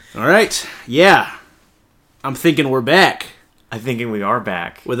All right. Yeah. I'm thinking we're back. I'm thinking we are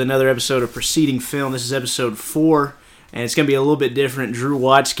back. With another episode of Preceding Film. This is episode 4, and it's going to be a little bit different. Drew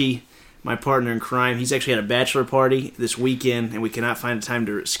Watsky, my partner in crime, he's actually had a bachelor party this weekend, and we cannot find a time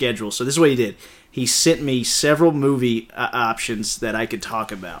to schedule. So this is what he did. He sent me several movie options that I could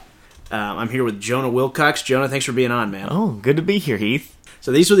talk about. I'm here with Jonah Wilcox. Jonah, thanks for being on, man. Oh, good to be here, Heath.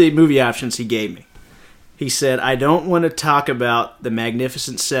 So these were the movie options he gave me. He said, I don't want to talk about The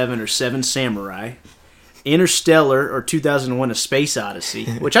Magnificent Seven or Seven Samurai, Interstellar or 2001: A Space Odyssey,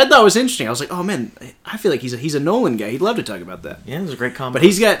 which I thought was interesting. I was like, oh man, I feel like he's a Nolan guy. He'd love to talk about that. Yeah, it was a great combo. But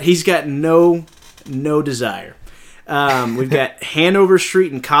he's got no desire. We've got Hanover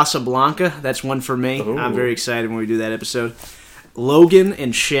Street and Casablanca. That's one for me. Ooh. I'm very excited when we do that episode. Logan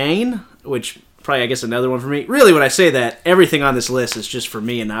and Shane, which probably I guess another one for me. Really, when I say that, everything on this list is just for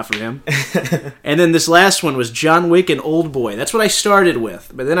me and not for him. And then this last one was John Wick and Old Boy. That's what I started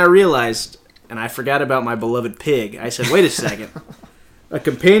with. But then I realized, and I forgot about my beloved Pig. I said, wait a second. A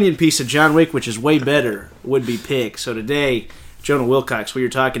companion piece of John Wick, which is way better, would be Pig. So today, Jonah Wilcox, we are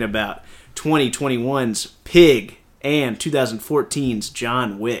talking about 2021's Pig and 2014's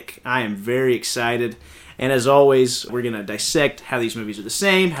John Wick. I am very excited. And as always, we're going to dissect how these movies are the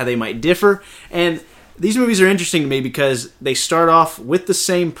same, how they might differ. And these movies are interesting to me because they start off with the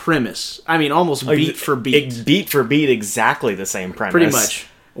same premise. I mean, almost beat for beat. Beat for beat, exactly the same premise. Pretty much.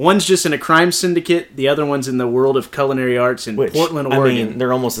 One's just in a crime syndicate. The other one's in the world of culinary arts in Portland, Oregon. I mean,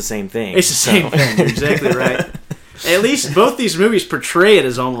 they're almost the same thing. It's the same thing. You're exactly right. At least both these movies portray it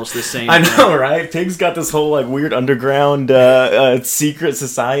as almost the same. I know, right? Pig's got this whole like weird underground secret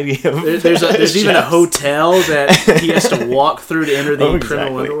society of there's even a hotel that he has to walk through to enter the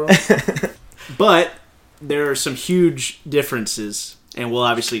criminal underworld. But there are some huge differences, and we'll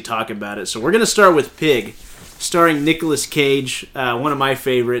obviously talk about it. So we're going to start with Pig, starring Nicolas Cage, one of my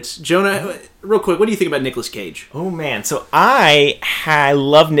favorites. Jonah, real quick, what do you think about Nicolas Cage? Oh, man. So I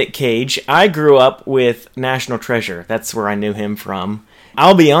love Nick Cage. I grew up with National Treasure. That's where I knew him from.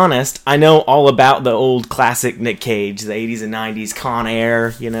 I'll be honest, I know all about the old classic Nick Cage, the 80s and 90s, Con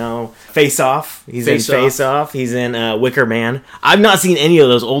Air, Face Off. He's in Face Off. He's in Wicker Man. I've not seen any of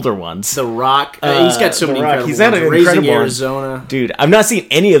those older ones. The Rock. He's got so many incredible He's had ones. an Raising incredible Arizona. One. Dude, I've not seen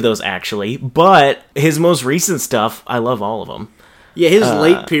any of those, actually, but his most recent stuff, I love all of them. Yeah, his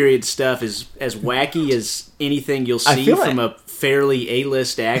late period stuff is as wacky as anything you'll see from a fairly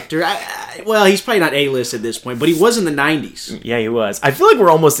A-list actor. Well, he's probably not A-list at this point, but he was in the 90s. Yeah, he was. I feel like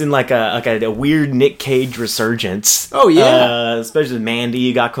we're almost in like a weird Nick Cage resurgence. Oh, yeah. Especially with Mandy,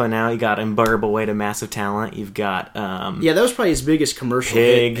 you got going out. You got Unbearable Weight of Massive Talent. You've got... yeah, that was probably his biggest commercial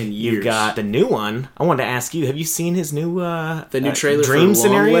hit in years. You've got the new one. I wanted to ask you, have you seen his new... the new trailer Dream for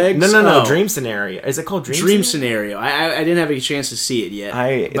Scenario? Longlegs? No, Dream Scenario. Is it called Dream Scenario? I didn't have a chance to see it yet.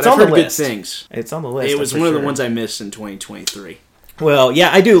 It's but on I've the heard list. Good things. It's on the list. It was one of the ones I missed in 2023. Well, yeah,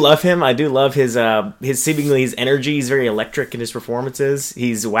 I do love him. I do love his seemingly his energy. He's very electric in his performances.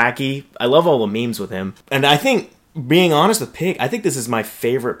 He's wacky. I love all the memes with him. And I think, being honest with Pig, I think this is my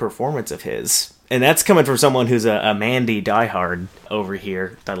favorite performance of his. And that's coming from someone who's a Mandy diehard over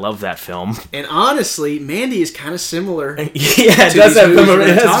here. I love that film. And honestly, Mandy is kind of similar. Yeah, it does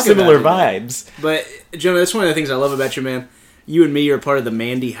have similar vibes. But, Jonah, that's one of the things I love about you, man. You and me are part of the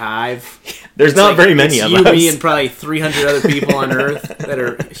Mandy Hive. There's not very many of us. You, me, and probably 300 other people on Earth that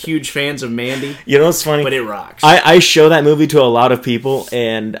are huge fans of Mandy. You know what's funny? But it rocks. I show that movie to a lot of people,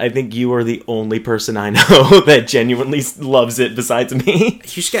 and I think you are the only person I know that genuinely loves it besides me. You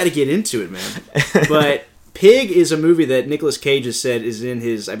just got to get into it, man. But Pig is a movie that Nicolas Cage has said is in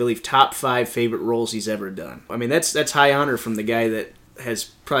his, I believe, top 5 favorite roles he's ever done. I mean, that's high honor from the guy that has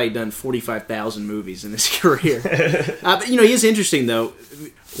probably done 45,000 movies in his career. But, he is interesting, though.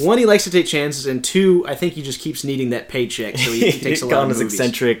 One, he likes to take chances, and two, I think he just keeps needting that paycheck, so he takes a lot of movies. His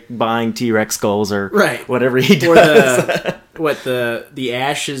eccentric buying T-Rex skulls or whatever he does. Or the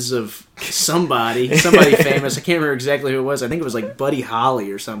ashes of somebody famous. I can't remember exactly who it was. I think it was like Buddy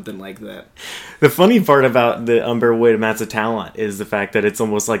Holly or something like that. The funny part about the Unbearable Weight of Massive Talent is the fact that it's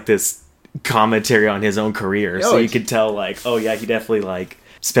almost like this commentary on his own career. So you could tell, he definitely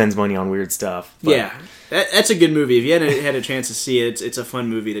spends money on weird stuff. But. Yeah, that's a good movie. If you hadn't had a chance to see it, it's a fun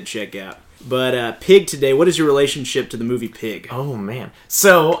movie to check out. But Pig today, what is your relationship to the movie Pig? Oh, man.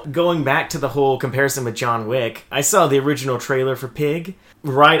 So, going back to the whole comparison with John Wick, I saw the original trailer for Pig.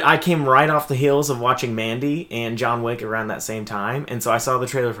 I came right off the heels of watching Mandy and John Wick around that same time. And so I saw the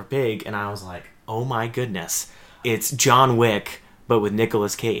trailer for Pig, and I was like, oh my goodness. It's John Wick, but with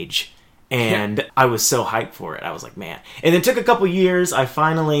Nicolas Cage. And I was so hyped for it. I was like, man. And it took a couple years. I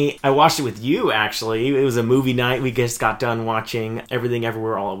watched it with you, actually. It was a movie night. We just got done watching Everything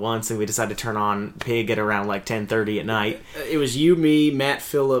Everywhere All at Once, and we decided to turn on Pig at around like 10:30 at night. It was you, me, Matt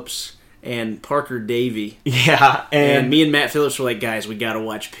Phillips, and Parker Davey. Yeah. And me and Matt Phillips were like, guys, we gotta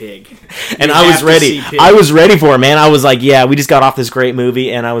watch Pig. And I was ready. I was ready for it, man. I was like, yeah, we just got off this great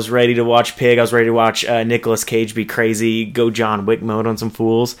movie, and I was ready to watch Pig. I was ready to watch Nicolas Cage be crazy, go John Wick mode on some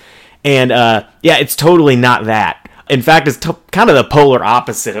fools. And, it's totally not that. In fact, it's kind of the polar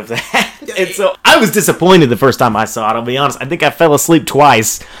opposite of that. And so I was disappointed the first time I saw it, I'll be honest. I think I fell asleep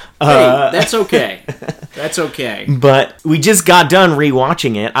twice. Hey, that's okay. That's okay. But we just got done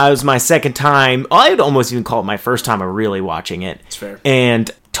rewatching it. I was my second time. I'd almost even call it my first time of really watching it. That's fair. And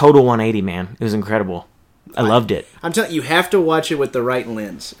total 180, man. It was incredible. I loved it. I'm telling you, have to watch it with the right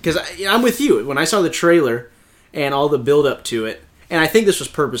lens. Because I'm with you. When I saw the trailer and all the build-up to it, and I think this was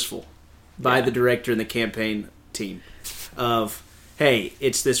purposeful by the director and the campaign team of, hey,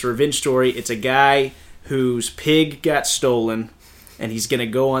 it's this revenge story. It's a guy whose pig got stolen, and he's going to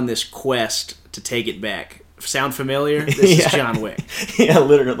go on this quest to take it back. Sound familiar? This is John Wick. Yeah,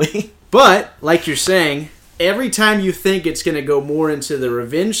 literally. But, like you're saying, every time you think it's going to go more into the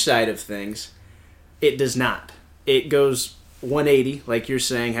revenge side of things, it does not. It goes 180, like you're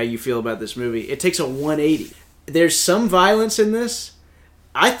saying, how you feel about this movie. It takes a 180. There's some violence in this.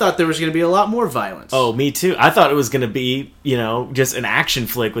 I thought there was going to be a lot more violence. Oh, me too. I thought it was going to be, just an action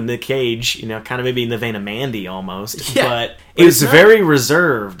flick with Nick Cage, kind of maybe in the vein of Mandy almost. Yeah, but it was very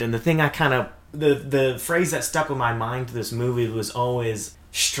reserved. And the thing the phrase that stuck with my mind to this movie was always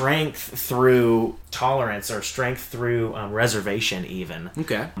strength through tolerance or strength through reservation even.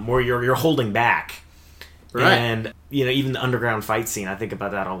 Okay. Where you're holding back. Right. And, even the underground fight scene, I think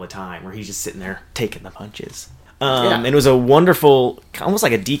about that all the time, where he's just sitting there taking the punches. And it was a wonderful, almost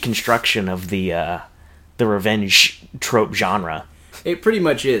like a deconstruction of the revenge trope genre. It pretty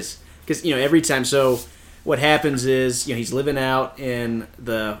much is. Because, every time, so what happens is, he's living out in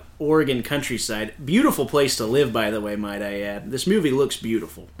the Oregon countryside. Beautiful place to live, by the way, might I add. This movie looks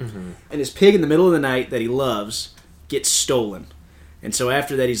beautiful. Mm-hmm. And his pig in the middle of the night that he loves gets stolen. And so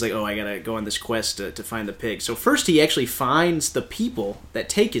after that, he's like, oh, I gotta go on this quest to find the pig. So first he actually finds the people that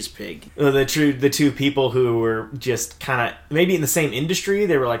take his pig. The two people who were just kind of, maybe in the same industry,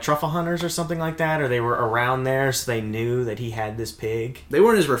 they were like truffle hunters or something like that, or they were around there, so they knew that he had this pig. They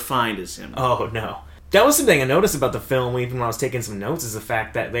weren't as refined as him. Oh, no. That was something I noticed about the film, even when I was taking some notes, is the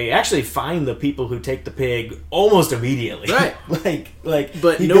fact that they actually find the people who take the pig almost immediately. Right.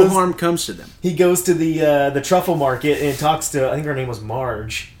 But no harm comes to them. He goes to the truffle market and talks to, I think her name was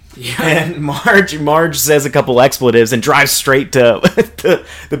Marge. Yeah. And Marge says a couple expletives and drives straight to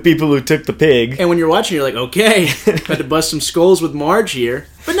the people who took the pig. And when you're watching, you're like, okay, got to bust some skulls with Marge here.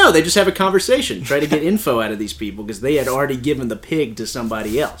 But no, they just have a conversation, try to get info out of these people, because they had already given the pig to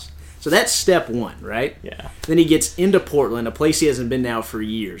somebody else. So that's step one, right? Yeah. Then he gets into Portland, a place he hasn't been now for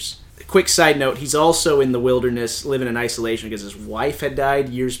years. Quick side note, he's also in the wilderness, living in isolation because his wife had died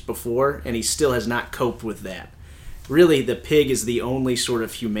years before, and he still has not coped with that. Really, the pig is the only sort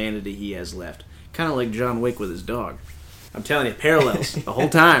of humanity he has left. Kind of like John Wick with his dog. I'm telling you, parallels the whole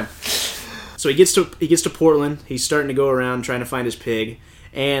time. So he gets to Portland. He's starting to go around trying to find his pig.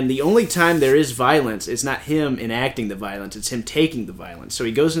 And the only time there is violence, it's not him enacting the violence, it's him taking the violence. So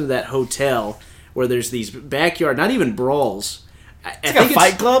he goes into that hotel where there's these backyard, not even brawls. It's like a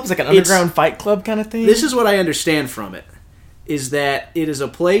fight club? It's like an underground fight club kind of thing? This is what I understand from it, is that it is a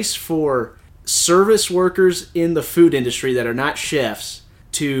place for service workers in the food industry that are not chefs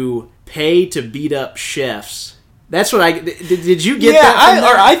to pay to beat up chefs. That's what did you get that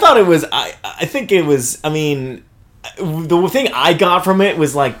from I thought it was, I think it was, the thing I got from it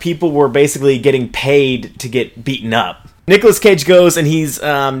was like people were basically getting paid to get beaten up. Nicolas Cage goes and he's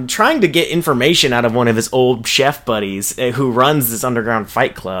trying to get information out of one of his old chef buddies who runs this underground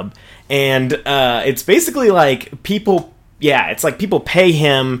fight club. And it's basically like people pay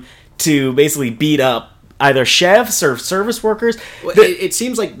him to basically beat up either chefs or service workers. Well, it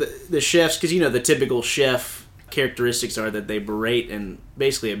seems like the chefs, because the typical chef characteristics are that they berate and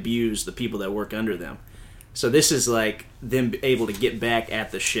basically abuse the people that work under them. So this is like them able to get back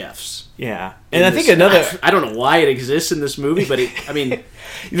at the chefs. Yeah. And I think another... I don't know why it exists in this movie, but I get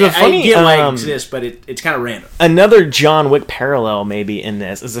why it exists, but it's kind of random. Another John Wick parallel maybe in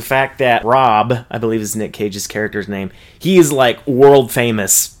this is the fact that Rob, I believe is Nick Cage's character's name, he is like world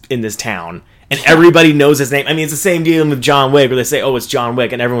famous in this town. And everybody knows his name. It's the same deal with John Wick, where they say, oh, it's John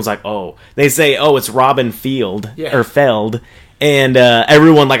Wick, and everyone's like, oh. They say, oh, it's Robin Feld, and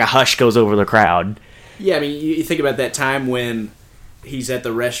everyone, like a hush goes over the crowd. Yeah, you think about that time when he's at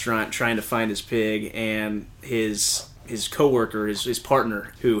the restaurant trying to find his pig, and his coworker, his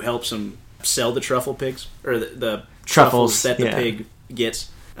partner, who helps him sell the truffle pigs or the truffles that the pig gets.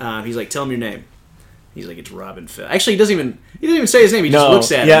 He's like, "Tell him your name." He's like, "It's Robin Feld." Actually, he doesn't even say his name. He just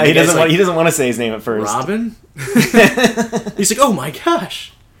looks at him. Yeah, he doesn't want to say his name at first. Robin. He's like, "Oh my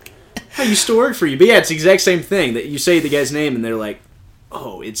gosh, I used to work for you." But yeah, it's the exact same thing that you say the guy's name, and they're like,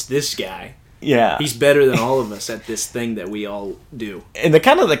 "Oh, it's this guy." Yeah, he's better than all of us at this thing that we all do. And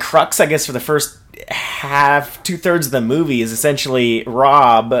the crux, I guess, for the first half, 2/3 of the movie is essentially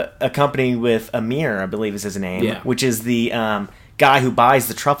Rob accompanied with Amir, I believe is his name, which is the guy who buys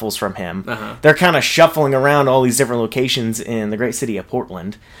the truffles from him. They're kind of shuffling around all these different locations in the great city of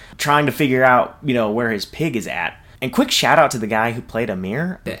Portland, trying to figure out, where his pig is at. And quick shout out to the guy who played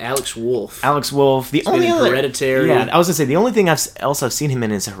Amir, Alex Wolff. The only other Hereditary. Yeah, I was gonna say the only thing I've seen him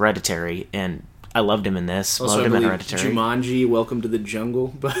in is Hereditary, and I loved him in this. Also, loved him in Hereditary. Jumanji, Welcome to the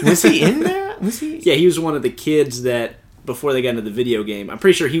Jungle. Was he in there? Was he? Yeah, he was one of the kids that before they got into the video game. I'm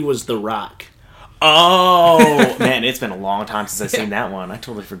pretty sure he was The Rock. Oh man, it's been a long time since I've seen that one. I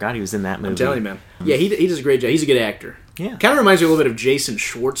totally forgot he was in that movie. I'm telling you, man. Yeah, he does a great job. He's a good actor. Yeah, kind of reminds me a little bit of Jason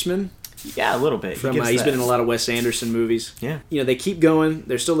Schwartzman. Yeah, a little bit. He's been in a lot of Wes Anderson movies. Yeah. They keep going.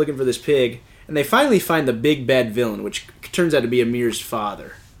 They're still looking for this pig. And they finally find the big bad villain, which turns out to be Amir's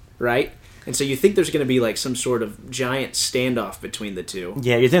father. Right? And so you think there's going to be like some sort of giant standoff between the two.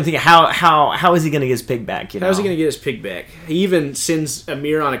 Yeah, you're thinking, how is he going to get his pig back? How is he going to get his pig back? He even sends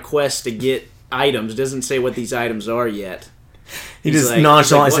Amir on a quest to get items. Doesn't say what these items are yet. He just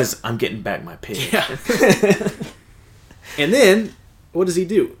nonchalantly says, "I'm getting back my pig." Yeah. And then... what does he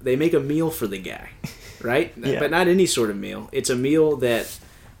do? They make a meal for the guy, right? Yeah. But not any sort of meal. It's a meal that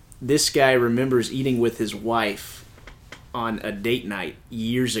this guy remembers eating with his wife on a date night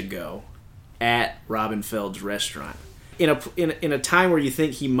years ago at Robin Feld's restaurant. In a time where you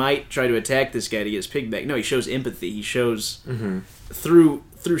think he might try to attack this guy to get his pig back. No, he shows empathy. He shows through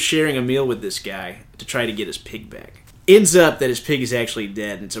sharing a meal with this guy to try to get his pig back. Ends up that his pig is actually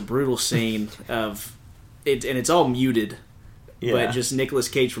dead, and it's a brutal scene of it, and it's all muted. Yeah. But just Nicolas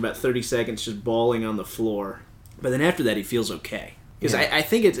Cage for about 30 seconds just bawling on the floor. But then after that, he feels okay. Because I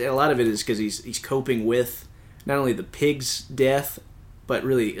think a lot of it is because he's coping with not only the pig's death, but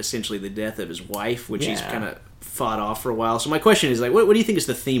really essentially the death of his wife, which he's kind of fought off for a while. So my question is, like, what do you think is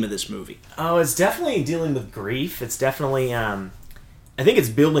the theme of this movie? Oh, it's definitely dealing with grief. It's definitely... I think it's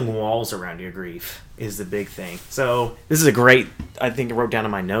building walls around your grief is the big thing. So this is a great, I think I wrote down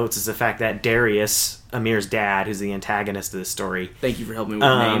in my notes, is the fact that Darius, Amir's dad, who's the antagonist of this story. Thank you for helping me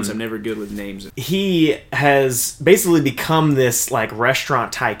with names. I'm never good with names. He has basically become this like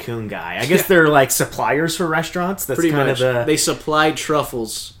restaurant tycoon guy. I guess they're like suppliers for restaurants. That's pretty kind much. of They supply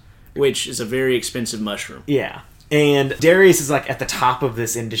truffles, which is a very expensive mushroom. Yeah. And Darius is like at the top of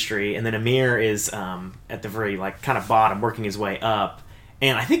this industry, and then Amir is at the very like kind of bottom, working his way up.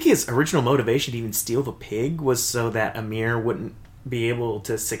 And I think his original motivation to even steal the pig was so that Amir wouldn't be able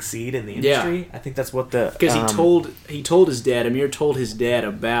to succeed in the industry. Yeah. I think that's what the because he told his dad. Amir told his dad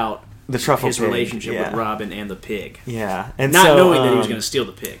about the truffle his pig. Relationship with Robin and the pig. Yeah, and not knowing that he was going to steal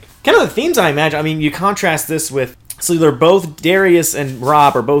the pig. Kind of the themes I imagine. I mean, you contrast this with. So they're both, Darius and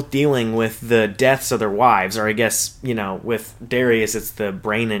Rob are both dealing with the deaths of their wives, or I guess, with Darius it's the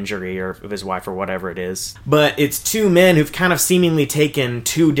brain injury of his wife or whatever it is. But it's two men who've kind of seemingly taken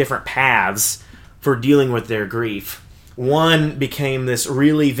two different paths for dealing with their grief. One became this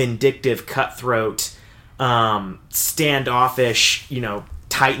really vindictive, cutthroat, standoffish,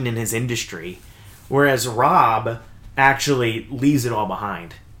 titan in his industry, whereas Rob actually leaves it all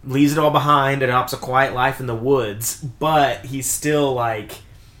behind. Adopts a quiet life in the woods, but he's still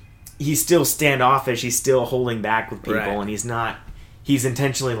standoffish, he's still holding back with people, right. And he's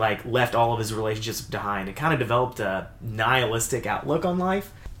intentionally left all of his relationships behind and kind of developed a nihilistic outlook on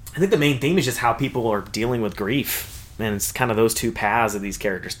life. I think the main theme is just how people are dealing with grief, and it's kind of those two paths that these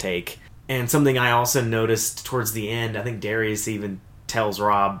characters take. And something I also noticed towards the end, I think Darius even tells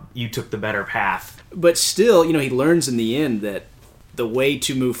Rob, you took the better path. But still, he learns in the end that the way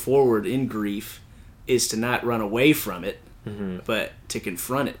to move forward in grief is to not run away from it, but to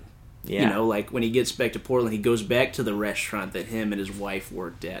confront it. Yeah. When he gets back to Portland, he goes back to the restaurant that him and his wife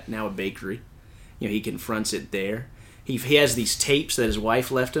worked at, now a bakery. He confronts it there. He has these tapes that his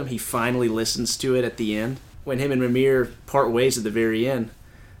wife left him. He finally listens to it at the end. When him and Amir part ways at the very end,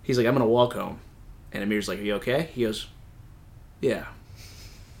 he's like, I'm going to walk home. And Amir's like, are you okay? He goes, yeah,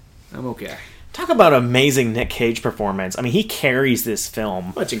 I'm okay. Talk about amazing Nick Cage performance. I mean, he carries this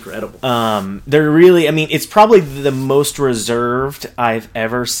film. That's incredible. They're really, it's probably the most reserved I've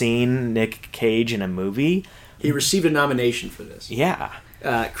ever seen Nick Cage in a movie, He received a nomination for this. Yeah.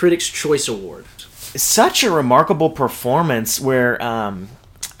 Critics' Choice Award. Such a remarkable performance where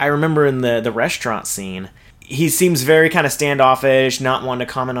I remember in the restaurant scene, he seems very kind of standoffish, not wanting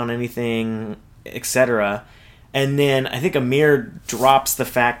to comment on anything, etc. And then I think Amir drops the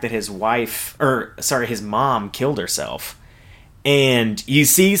fact that his mom killed herself. And you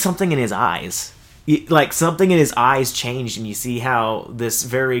see something in his eyes. Like, something in his eyes changed, and you see how this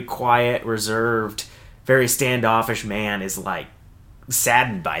very quiet, reserved, very standoffish man is, like,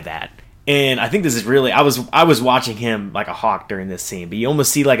 saddened by that. And I think this is really... I was watching him like a hawk during this scene, but you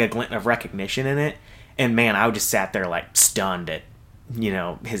almost see, like, a glint of recognition in it. And, man, I just sat there, like, stunned at,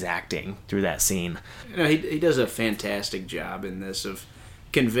 his acting through that scene. He does a fantastic job in this of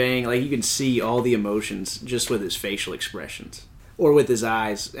conveying... Like, you can see all the emotions just with his facial expressions. Or with his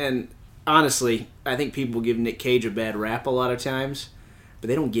eyes. And... Honestly, I think people give Nick Cage a bad rap a lot of times, but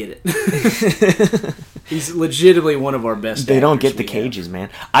they don't get it. He's legitimately one of our best. They don't get the Cages,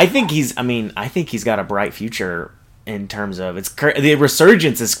 man. I think he's got a bright future in terms of the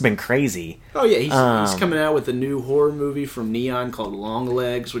resurgence has been crazy. Oh yeah, he's coming out with a new horror movie from Neon called Long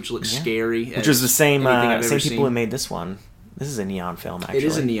Legs, which looks scary. Which was the same people who made this one. This is a Neon film, actually. It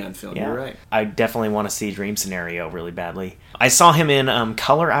is a Neon film, You're right. I definitely want to see Dream Scenario really badly. I saw him in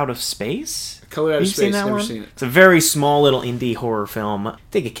Color Out of Space. Color Out of Space, never seen it. It's a very small little indie horror film. I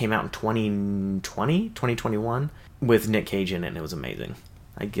think it came out in 2021 with Nick Cage in it, and it was amazing.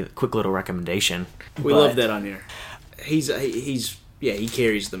 I'd give a quick little recommendation. We love that on here. He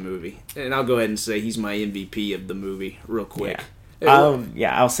carries the movie. And I'll go ahead and say he's my MVP of the movie real quick.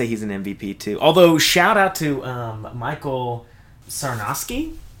 Yeah. I'll say he's an MVP too. Although, shout out to Michael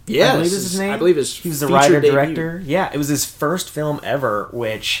Sarnowski. Yeah, I believe is his name. I believe he was the writer-director. Yeah, it was his first film ever,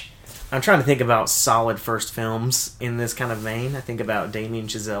 which I'm trying to think about solid first films in this kind of vein. I think about Damien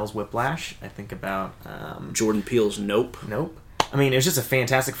Chazelle's Whiplash. I think about Jordan Peele's Nope. I mean, it was just a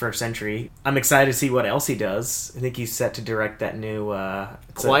fantastic first entry. I'm excited to see what else he does. I think he's set to direct that new...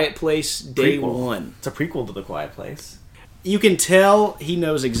 Quiet Place Day One. It's a prequel to The Quiet Place. You can tell he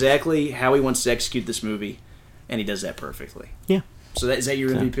knows exactly how he wants to execute this movie, and he does that perfectly. Yeah. So is that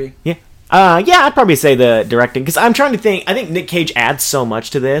your MVP? Yeah. I'd probably say the directing, because I'm trying to think. I think Nick Cage adds so much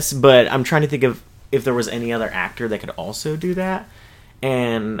to this, but I'm trying to think of if there was any other actor that could also do that,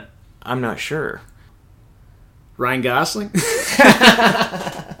 and I'm not sure. Ryan Gosling?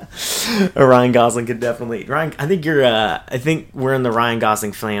 Ryan Gosling could definitely. I think we're in the Ryan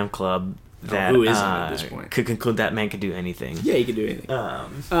Gosling fan club. That who isn't at this point could conclude that man could do anything. Yeah, he could do anything.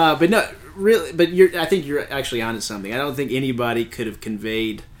 But no, really. But I think you're actually onto something. I don't think anybody could have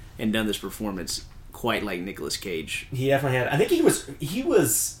conveyed and done this performance quite like Nicolas Cage. He definitely had. I think he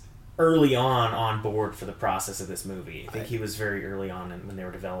was early on board for the process of this movie. I think he was very early on when they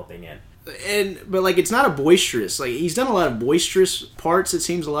were developing it. But like, it's not a boisterous. Like, he's done a lot of boisterous parts, it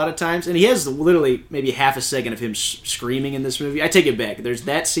seems, a lot of times, and he has literally maybe half a second of him screaming in this movie. I take it back. There's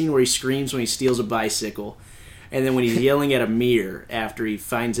that scene where he screams when he steals a bicycle, and then when he's yelling at Amir after he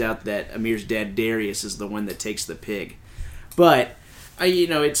finds out that Amir's dad Darius is the one that takes the pig. But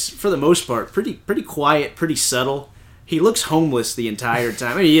it's for the most part pretty quiet, pretty subtle. He looks homeless the entire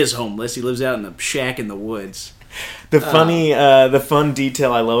time. I mean, he is homeless. He lives out in a shack in the woods. The fun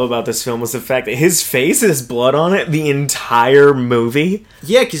detail I love about this film was the fact that his face has blood on it the entire movie.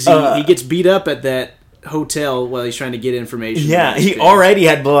 Yeah, because he gets beat up at that hotel while he's trying to get information. Yeah, he already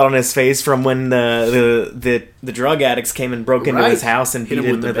had blood on his face from when the drug addicts came and broke into his house and hit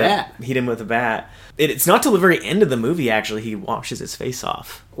him with a bat. It's not till the very end of the movie, actually, he washes his face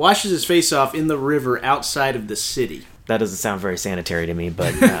off. Washes his face off in the river outside of the city. That doesn't sound very sanitary to me,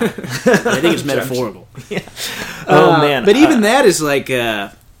 but... I think it's metaphorical. Yeah. Oh, man. But even that is like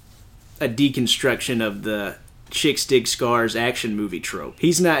a deconstruction of the chicks dig scars action movie trope.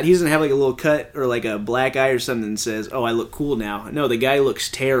 He doesn't have like a little cut or like a black eye or something and says, "Oh, I look cool now." No, the guy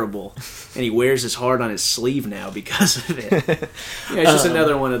looks terrible, and he wears his heart on his sleeve now because of it. It's just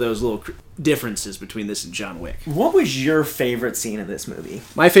another one of those little differences between this and John Wick. What was your favorite scene of this movie?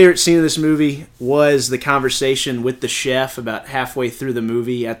 My favorite scene of this movie was the conversation with the chef about halfway through the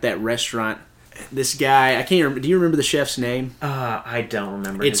movie at that restaurant. This guy, I can't remember. Do you remember the chef's name? I don't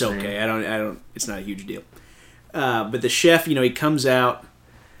remember. It's okay. I don't. It's not a huge deal. But the chef, he comes out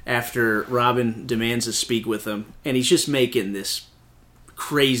after Robin demands to speak with him, and he's just making this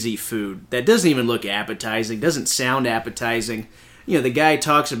crazy food that doesn't even look appetizing, doesn't sound appetizing. The guy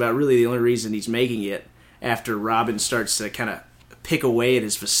talks about really the only reason he's making it after Robin starts to kind of pick away at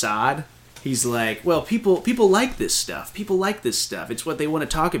his facade. He's like, well, people like this stuff. People like this stuff. It's what they want to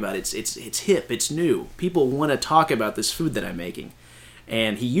talk about. It's hip. It's new. People want to talk about this food that I'm making.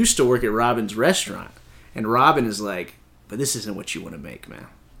 And he used to work at Robin's restaurant. And Robin is like, but this isn't what you want to make, man.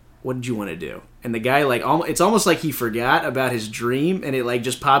 What did you want to do? And the guy, like, it's almost like he forgot about his dream, and it, like,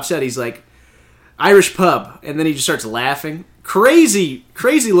 just pops out. He's like, Irish pub. And then he just starts laughing. Crazy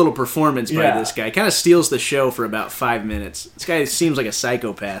little performance by this guy. Kind of steals the show for about 5 minutes. This guy seems like a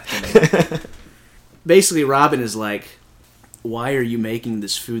psychopath to me. Basically, Robin is like, why are you making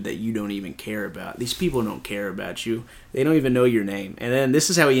this food that you don't even care about? These people don't care about you. They don't even know your name. And then this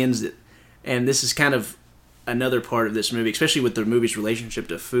is how he ends it. And this is kind of another part of this movie, especially with the movie's relationship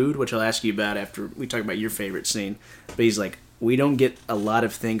to food, which I'll ask you about after we talk about your favorite scene. But he's like, we don't get a lot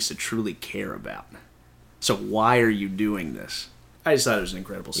of things to truly care about. So why are you doing this? I just thought it was an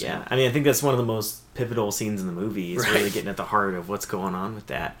incredible scene. Yeah, I mean, I think that's one of the most pivotal scenes in the movie, is really getting at the heart of what's going on with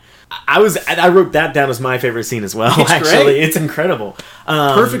that. I wrote that down as my favorite scene as well, actually. Great. It's incredible.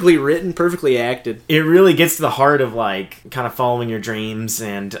 Perfectly written, perfectly acted. It really gets to the heart of, like, kind of following your dreams,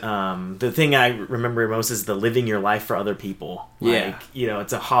 and the thing I remember most is the living your life for other people. Like, you know,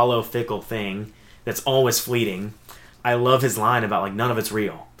 it's a hollow, fickle thing that's always fleeting. I love his line about, like, none of it's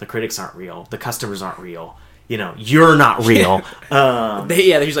real. The critics aren't real. The customers aren't real. You know, you're not real.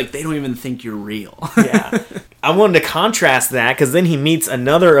 He's like, they don't even think you're real. Yeah. I wanted to contrast that, because then he meets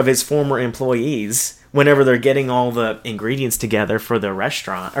another of his former employees whenever they're getting all the ingredients together for the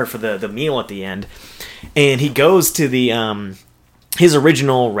restaurant, or for the meal at the end. And he goes to the his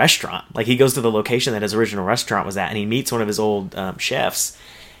original restaurant. Like, he goes to the location that his original restaurant was at, and he meets one of his old chefs.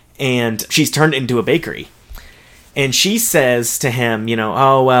 And she's turned it into a bakery. And she says to him, you know,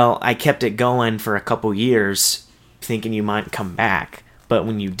 oh, well, I kept it going for a couple years thinking you might come back. But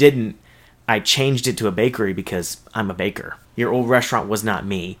when you didn't, I changed it to a bakery because I'm a baker. Your old restaurant was not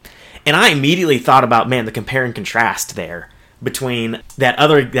me. And I immediately thought about, man, the compare and contrast there between that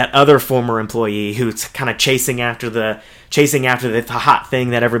other former employee who's kind of chasing after the hot thing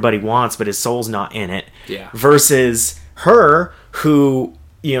that everybody wants, but his soul's not in it. Yeah. Versus her, who,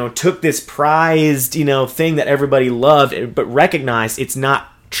 you know, took this prized, you know, thing that everybody loved, but recognized it's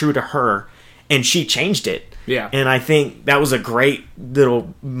not true to her, and she changed it. Yeah. And I think that was a great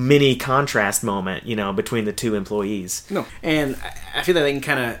little mini contrast moment, you know, between the two employees. No, and I feel that they can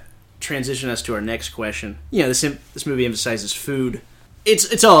kind of transition us to our next question. You know, this movie emphasizes food.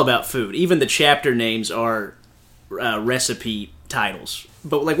 It's all about food. Even the chapter names are recipe titles.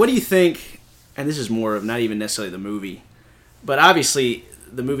 But, like, what do you think, and this is more of not even necessarily the movie, but obviously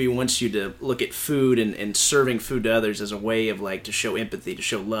the movie wants you to look at food and serving food to others as a way of, like, to show empathy, to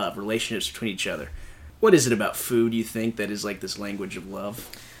show love, relationships between each other. What is it about food, you think, that is like this language of love?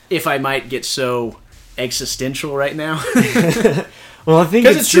 If I might get so existential right now. Well, I think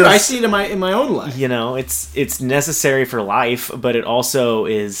it's true. I see it in my own life. You know, it's necessary for life, but it also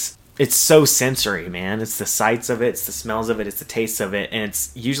is. It's so sensory, man. It's the sights of it, it's the smells of it, it's the tastes of it, and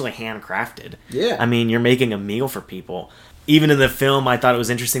it's usually handcrafted. Yeah. I mean, you're making a meal for people. Even in the film, I thought it was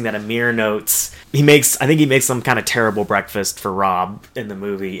interesting that Amir notes I think he makes some kind of terrible breakfast for Rob in the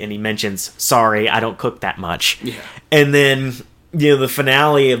movie, and he mentions, "Sorry, I don't cook that much." Yeah. And then, you know, the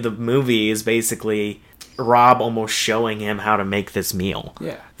finale of the movie is basically Rob almost showing him how to make this meal.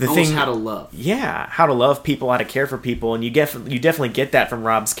 Yeah. How to love. Yeah, how to love people, how to care for people, and you definitely get that from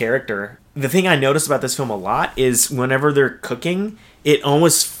Rob's character. The thing I noticed about this film a lot is whenever they're cooking, it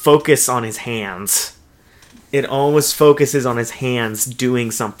almost focuses on his hands. It always focuses on his hands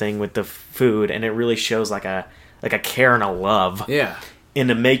doing something with the food, and it really shows like a care and a love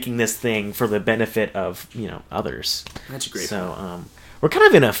into making this thing for the benefit of, you know, others. That's great. So we're kind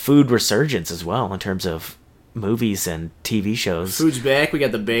of in a food resurgence as well in terms of movies and TV shows. Food's back. We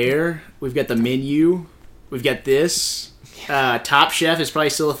got The Bear. We've got The Menu. We've got this. Top Chef is probably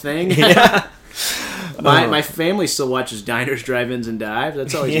still a thing. Yeah. My family still watches Diners, Drive-Ins, and Dives.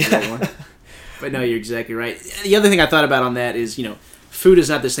 That's always a good one. But no, you're exactly right. The other thing I thought about on that is, you know, food is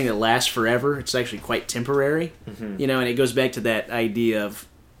not this thing that lasts forever. It's actually quite temporary. Mm-hmm. You know, and it goes back to that idea of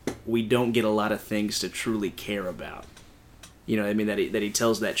we don't get a lot of things to truly care about. You know, I mean, that he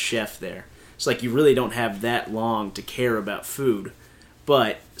tells that chef there. It's like you really don't have that long to care about food,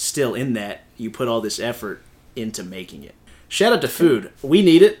 but still in that, you put all this effort into making it. Shout out to food. We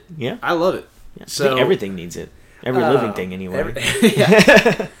need it. Yeah. I love it. Yeah. So, I think everything needs it. Every living thing, anyway.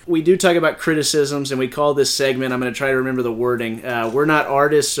 We do talk about criticisms, and we call this segment, I'm going to try to remember the wording, we're not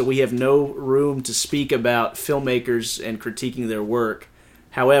artists, so we have no room to speak about filmmakers and critiquing their work.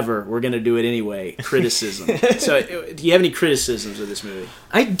 However, we're going to do it anyway. Criticism. So, do you have any criticisms of this movie?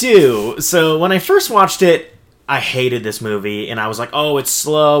 I do. So, when I first watched it, I hated this movie, and I was like, oh, it's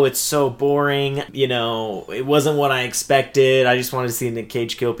slow, it's so boring, you know, it wasn't what I expected, I just wanted to see Nick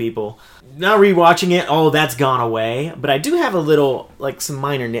Cage kill people. Now rewatching it, all that's gone away, but I do have a little, like, some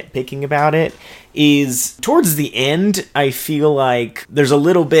minor nitpicking about it, is towards the end, I feel like there's a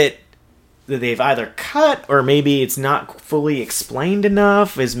little bit that they've either cut, or maybe it's not fully explained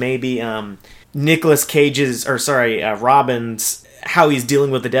enough, is maybe, Nicolas Cage's, Robin's, how he's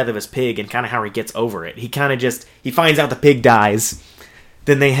dealing with the death of his pig and kind of how he gets over it. He kind of just, he finds out the pig dies.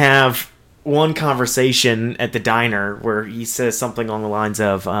 Then they have one conversation at the diner where he says something along the lines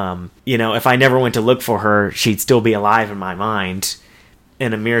of, you know, if I never went to look for her, she'd still be alive in my mind.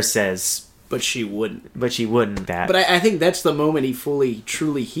 And Amir says... But she wouldn't. But I think that's the moment he fully,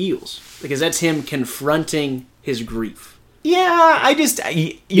 truly heals. Because that's him confronting his grief. Yeah,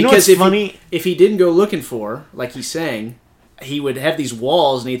 you know what's funny? If he didn't go looking for her, like he's saying... he would have these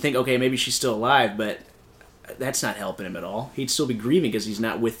walls, and he'd think, okay, maybe she's still alive, but that's not helping him at all. He'd still be grieving because he's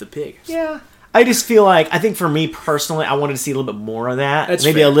not with the pig. Yeah. I just feel like, I think for me personally, I wanted to see a little bit more of that. That's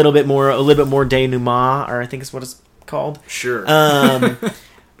maybe fair. a little bit more denouement, or I think is what it's called. Sure.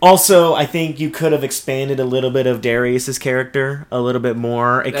 Also, I think you could have expanded a little bit of Darius's character a little bit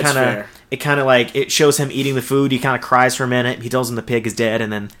more. It kind of like, it shows him eating the food. He kind of cries for a minute. He tells him the pig is dead,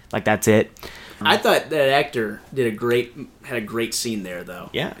 and then, like, that's it. I thought that actor had a great scene there,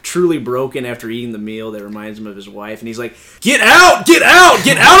 though. Yeah. Truly broken after eating the meal that reminds him of his wife, and he's like, get out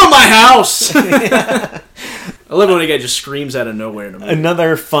of my house! I love when a guy just screams out of nowhere in a movie.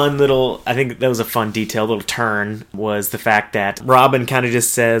 Another fun little, I think that was a fun detail, little turn, was the fact that Robin kind of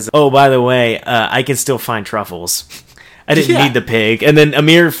just says, oh, by the way, I can still find truffles. I didn't need the pig. And then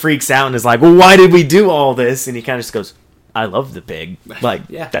Amir freaks out and is like, well, why did we do all this? And he kind of just goes, I love the pig. Like,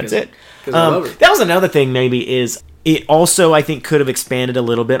 that's it. That was another thing, maybe, is it also, I think, could have expanded a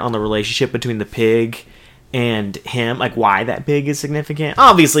little bit on the relationship between the pig and him, like why that pig is significant.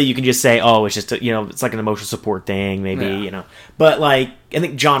 Obviously, you can just say, oh, it's just, it's like an emotional support thing, maybe, But, like, I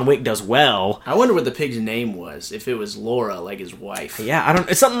think John Wick does well. I wonder what the pig's name was, if it was Laura, like his wife. Yeah,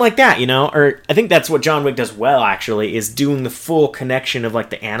 it's something like that, Or I think that's what John Wick does well, actually, is doing the full connection of, like,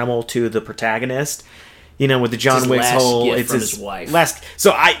 the animal to the protagonist. With the John Wick's whole... It's his wife.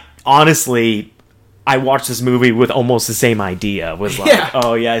 So I watched this movie with almost the same idea. Was like,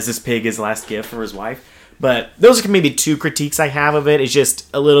 oh yeah, is this pig his last gift for his wife? But those are maybe two critiques I have of it. It's just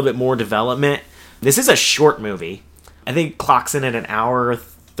a little bit more development. This is a short movie. I think it clocks in at an hour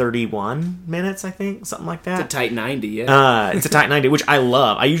 31 minutes, I think. Something like that. It's a tight 90, yeah. It's a tight 90, which I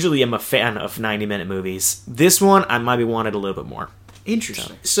love. I usually am a fan of 90-minute movies. This one, I might be wanted a little bit more.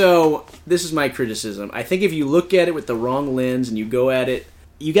 Interesting. So, this is my criticism. I think if you look at it with the wrong lens and you go at it,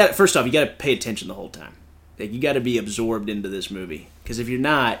 first off, you got to pay attention the whole time. Like, you got to be absorbed into this movie. Because if you're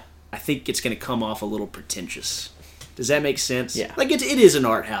not, I think it's going to come off a little pretentious. Does that make sense? Yeah. Like, it is an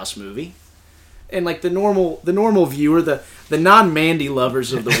art house movie. And, like, the normal viewer, the non-Mandy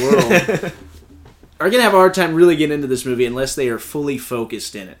lovers of the world are going to have a hard time really getting into this movie unless they are fully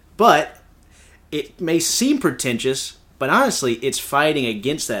focused in it. But it may seem pretentious, but honestly, it's fighting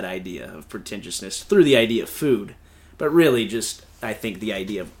against that idea of pretentiousness through the idea of food. But really just, I think, the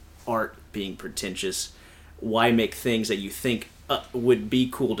idea of art being pretentious. Why make things that you think would be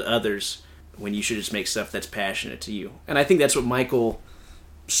cool to others when you should just make stuff that's passionate to you? And I think that's what Michael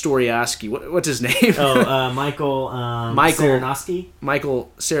Storioski, what's his name? Michael Ceranosky?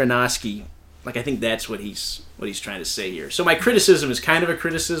 Michael Ceranosky. Like, I think that's what he's trying to say here. So my criticism is kind of a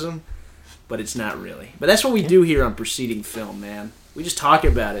criticism, but it's not really. But that's what we do here on Proceeding Film, man. We just talk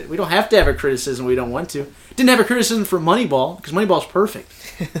about it. We don't have to have a criticism we don't want to. Didn't have a criticism for Moneyball, because Moneyball's perfect.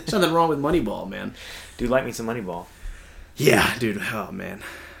 There's nothing wrong with Moneyball, man. Dude, like me some Moneyball. Yeah, dude. Oh, man.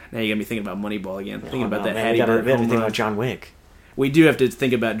 Now you got me thinking about Moneyball again. Thinking about that Hattie Bird home run. About John Wick. We do have to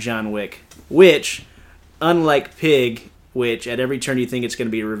think about John Wick, which, unlike Pig, which at every turn you think it's going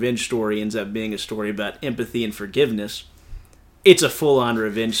to be a revenge story, ends up being a story about empathy and forgiveness. It's a full-on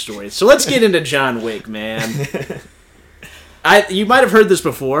revenge story. So let's get into John Wick, man. You might have heard this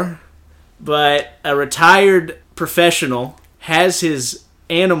before, but a retired professional has his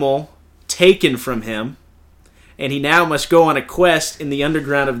animal taken from him, and he now must go on a quest in the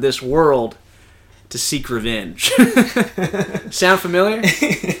underground of this world to seek revenge. Sound familiar?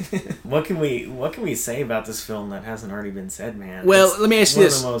 What can we say about this film that hasn't already been said, man? Well, let me ask you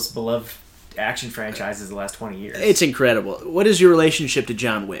this. One of the most beloved action franchises the last 20 years. It's incredible. What is your relationship to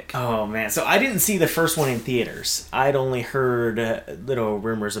John Wick? Oh, man. So I didn't see the first one in theaters. I'd only heard little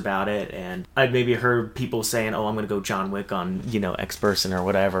rumors about it, and I'd maybe heard people saying, oh, I'm going to go John Wick on, X person or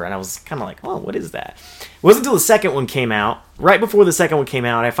whatever, and I was kind of like, oh, what is that? It wasn't until the second one came out. Right before the second one came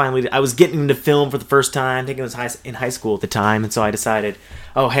out, I was getting into film for the first time. I think it was in high school at the time, and so I decided,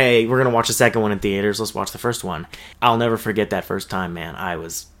 oh, hey, we're going to watch the second one in theaters. Let's watch the first one. I'll never forget that first time, man. I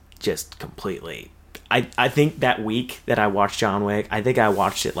was just completely... I think that week that I watched John Wick, I think I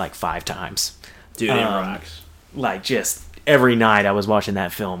watched it like 5 times. Dude, it rocks. Like, just every night I was watching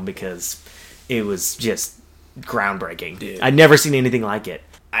that film because it was just groundbreaking. Dude. I'd never seen anything like it.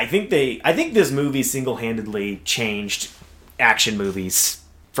 I think this movie single-handedly changed action movies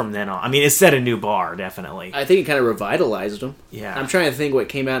from then on. I mean, it set a new bar, definitely. I think it kind of revitalized them. Yeah. I'm trying to think what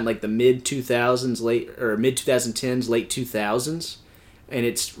came out in like the mid-2000s, mid-2010s, late 2000s. And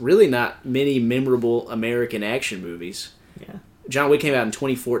it's really not many memorable American action movies. Yeah. John Wick came out in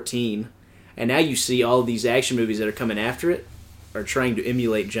 2014, and now you see all of these action movies that are coming after it are trying to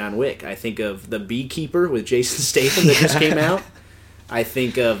emulate John Wick. I think of The Beekeeper with Jason Statham that just came out. I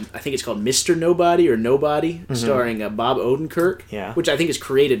think it's called Mr. Nobody or Nobody, starring Bob Odenkirk, which I think is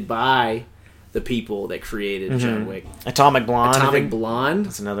created by the people that created John Wick. Atomic Blonde.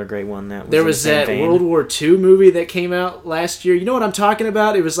 That's another great one. There was that World War II movie that came out last year. You know what I'm talking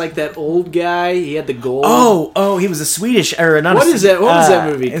about? It was like that old guy. He had the gold. Oh, he was a Swedish or not. What was that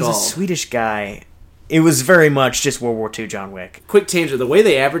movie called? It was a Swedish guy. It was very much just World War II John Wick. Quick tangent. The way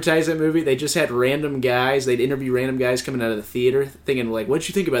they advertised that movie, they just had random guys. They'd interview random guys coming out of the theater thinking, like, what'd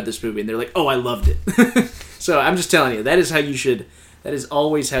you think about this movie? And they're like, oh, I loved it. So I'm just telling you, that is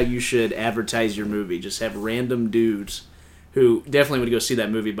always how you should advertise your movie. Just have random dudes who definitely would go see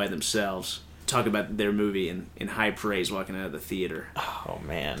that movie by themselves talk about their movie in high praise walking out of the theater. Oh,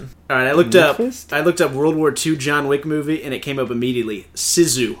 man. All right, I looked up World War II John Wick movie, and it came up immediately.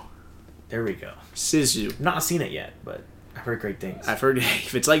 Sisu. There we go. Sisu. Not seen it yet, but I've heard great things. I've heard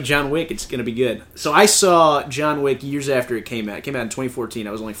if it's like John Wick, it's going to be good. So I saw John Wick years after it came out. It came out in 2014.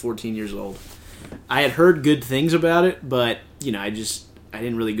 I was only 14 years old. I had heard good things about it, but, I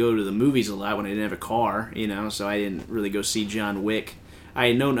didn't really go to the movies a lot when I didn't have a car, so I didn't really go see John Wick. I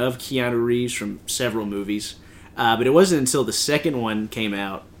had known of Keanu Reeves from several movies, but it wasn't until the second one came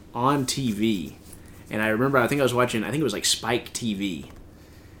out on TV, and I remember, I think it was like Spike TV,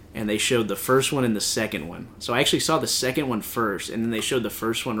 and they showed the first one and the second one. So I actually saw the second one first, and then they showed the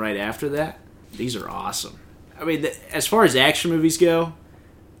first one right after that. These are awesome. I mean, as far as action movies go,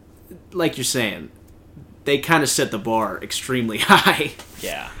 like you're saying, they kind of set the bar extremely high.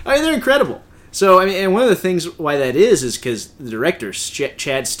 Yeah. I mean, they're incredible. So, I mean, and one of the things why that is because the director,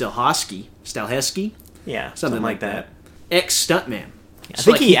 Chad Stahelski. Yeah, something like that. Ex-stuntman. I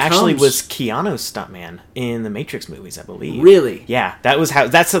think he actually was Keanu's stuntman in the Matrix movies, I believe. Really? Yeah,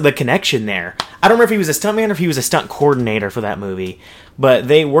 that's the connection there. I don't remember if he was a stuntman or if he was a stunt coordinator for that movie, but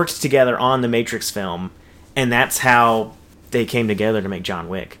they worked together on the Matrix film, and that's how they came together to make John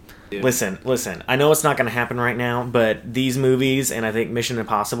Wick. Dude. Listen, I know it's not going to happen right now, but these movies, and I think Mission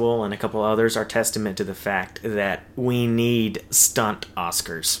Impossible and a couple others, are testament to the fact that we need stunt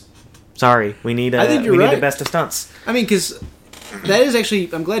Oscars. Sorry, we need the best of stunts. I mean, because that is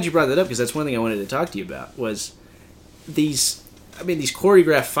actually, I'm glad you brought that up, because that's one thing I wanted to talk to you about, was these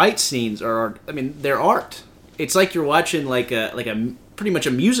choreographed fight scenes they're art. It's like you're watching like a pretty much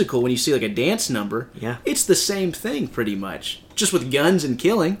a musical when you see like a dance number. Yeah. It's the same thing pretty much, just with guns and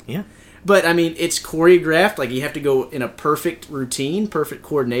killing. Yeah. But I mean, it's choreographed. Like you have to go in a perfect routine, perfect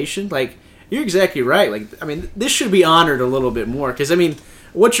coordination. Like you're exactly right. Like I mean, this should be honored a little bit more because I mean,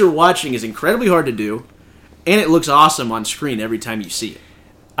 what you're watching is incredibly hard to do, and it looks awesome on screen every time you see it.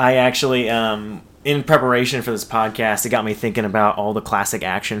 I actually, in preparation for this podcast, it got me thinking about all the classic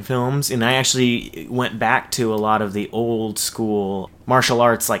action films, and I actually went back to a lot of the old school martial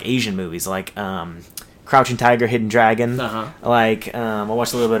arts, like Asian movies, like Crouching Tiger, Hidden Dragon. Like I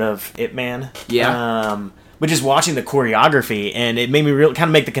watched a little bit of Ip Man. Yeah. But just watching the choreography, and it made me kind of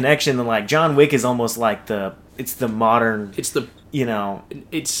make the connection that like John Wick is almost like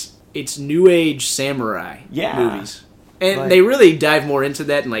it's new age samurai movies, and like, they really dive more into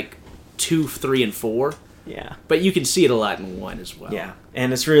that in like 2, 3, and 4. Yeah. But you can see it a lot in 1 as well. Yeah.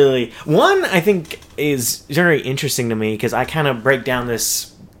 And it's really... 1, I think, is very interesting to me because I kind of break down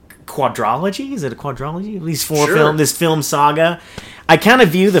this quadrology. Is it a quadrology? These 4 films, this film saga. I kind of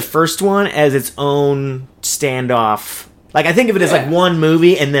view the first one as its own standoff Like, I think of it as like one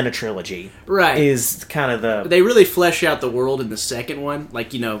movie and then a trilogy. Right. Is kind of the... They really flesh out the world in the second one. Like,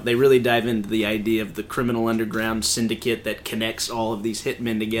 they really dive into the idea of the criminal underground syndicate that connects all of these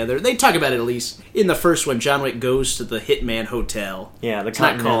hitmen together. They talk about it at least in the first one. John Wick goes to the Hitman Hotel. Yeah, it's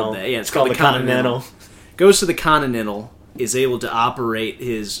not called that. Yeah, it's called the Continental. Goes to the Continental, is able to operate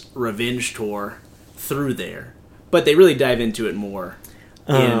his revenge tour through there. But they really dive into it more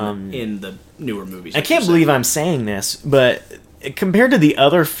in the newer movies. I can't believe I'm saying this, but compared to the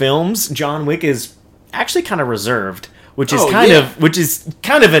other films, John Wick is actually kind of reserved, which is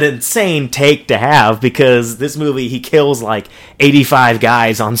kind of an insane take to have, because this movie he kills like 85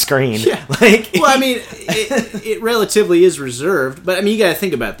 guys on screen. Yeah. It relatively is reserved, but you got to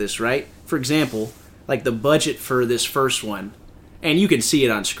think about this, right? For example, like the budget for this first one, and you can see it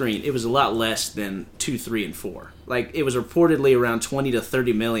on screen, it was a lot less than 2, 3, and 4. Like, it was reportedly around 20 to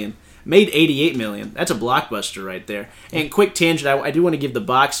 30 million. Made 88 million. That's a blockbuster right there. And quick tangent, I do want to give the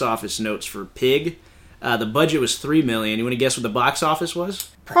box office notes for Pig. The budget was 3 million. You want to guess what the box office was?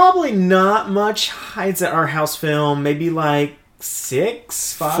 Probably not much. It's an art house film. Maybe like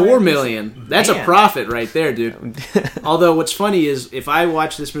 6, 5? 4 million. That's a profit right there, dude. Although what's funny is if I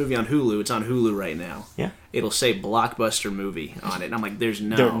watch this movie on Hulu, it's on Hulu right now. Yeah. It'll say blockbuster movie on it. And I'm like, there's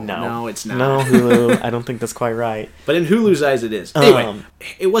no, it's not. No, Hulu. I don't think that's quite right. But in Hulu's eyes, it is. Anyway,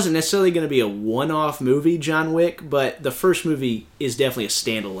 it wasn't necessarily going to be a one-off movie, John Wick, but the first movie is definitely a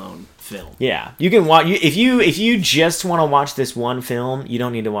standalone film. Yeah, you can watch if you just want to watch this one film, you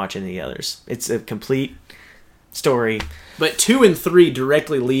don't need to watch any of the others. It's a complete story. But 2 and 3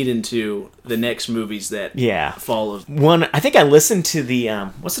 directly lead into the next movies that follow. One, I think I listened to the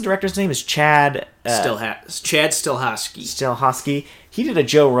what's the director's name? Is Chad Stahelski. He did a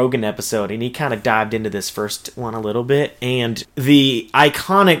Joe Rogan episode, and he kind of dived into this first one a little bit, and the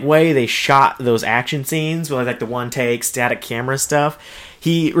iconic way they shot those action scenes, with like the one take static camera stuff.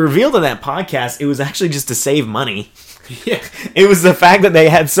 He revealed in that podcast it was actually just to save money. Yeah, it was the fact that they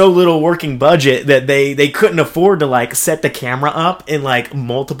had so little working budget that they couldn't afford to like set the camera up in like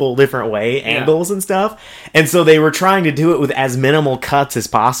multiple different angles and stuff, and so they were trying to do it with as minimal cuts as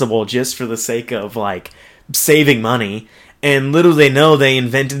possible, just for the sake of like saving money. And little they know, they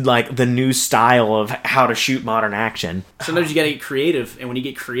invented like the new style of how to shoot modern action. Sometimes you gotta get creative, and when you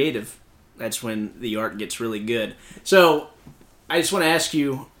get creative, that's when the art gets really good. So I just want to ask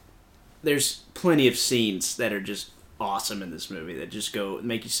you, there's plenty of scenes that are just awesome in this movie that just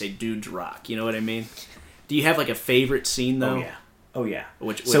make you say dudes rock, you know what I mean? Do you have like a favorite scene though? Oh yeah.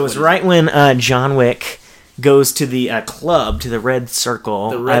 It's right when John Wick goes to the club, to the Red Circle,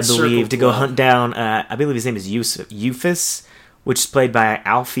 to go hunt down I believe his name is Euphis, which is played by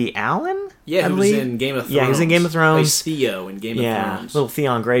Alfie Allen. Yeah, who was in Game of Thrones. Yeah, he was in Game of Thrones. Plays Theo in Game of Thrones. Little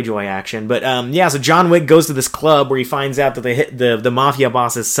Theon Greyjoy action. But so John Wick goes to this club where he finds out that the mafia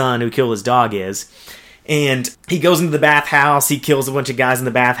boss's son who killed his dog is. And he goes into the bathhouse, he kills a bunch of guys in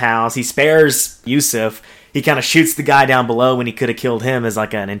the bathhouse, he spares Yusuf, he kind of shoots the guy down below when he could have killed him as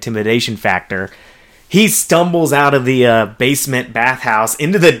like an intimidation factor. He stumbles out of the basement bathhouse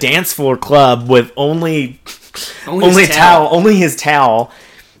into the dance floor club with only his towel.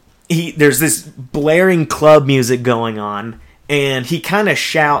 There's this blaring club music going on, and he kind of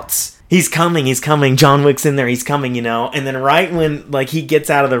shouts, he's coming, John Wick's in there, he's coming, and then right when like he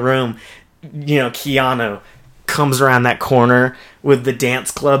gets out of the room, Keanu comes around that corner with the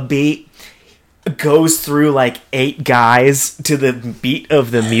dance club beat, goes through like 8 guys to the beat of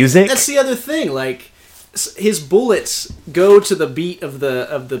the music. That's the other thing, like his bullets go to the beat of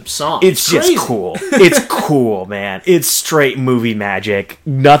the song. It's just cool. It's cool, man. It's straight movie magic.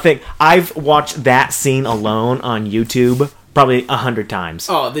 Nothing. I've watched that scene alone on YouTube probably 100 times.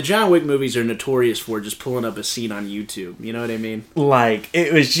 Oh, the John Wick movies are notorious for just pulling up a scene on YouTube. You know what I mean? Like,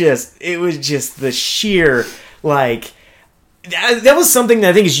 it was just the sheer, like, that was something that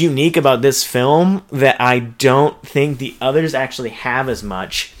I think is unique about this film that I don't think the others actually have as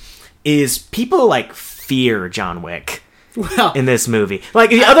much, is people, like, fear John Wick. Well, in this movie. Like,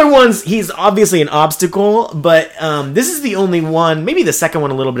 the other ones, he's obviously an obstacle, but this is the only one, maybe the second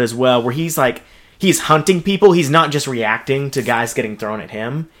one a little bit as well, where he's, like, he's hunting people. He's not just reacting to guys getting thrown at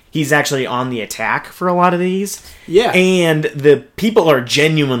him. He's actually on the attack for a lot of these. Yeah. And the people are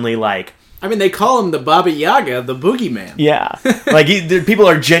genuinely like... I mean, they call him the Baba Yaga, the boogeyman. Yeah. Like, people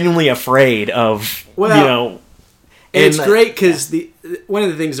are genuinely afraid of, And it's great because one of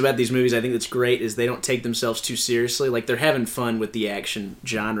the things about these movies I think that's great is they don't take themselves too seriously. Like, they're having fun with the action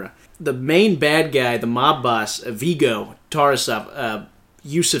genre. The main bad guy, the mob boss, Vigo Tarasov,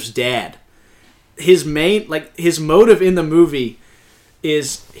 Yusuf's dad, his motive in the movie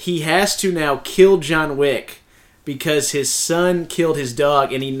is he has to now kill John Wick because his son killed his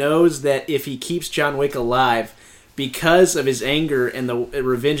dog, and he knows that if he keeps John Wick alive, because of his anger and the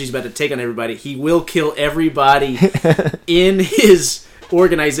revenge he's about to take on everybody, he will kill everybody in his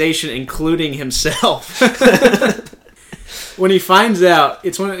organization, including himself. When he finds out,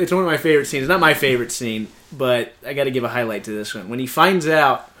 it's one of my favorite scenes. It's not my favorite scene, but I got to give a highlight to this one. When he finds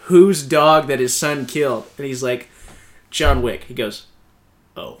out whose dog that his son killed, and he's like, John Wick. He goes,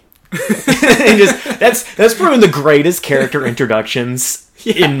 oh. That's probably the greatest character introductions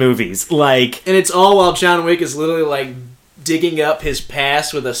in movies. Like, and it's all while John Wick is literally like digging up his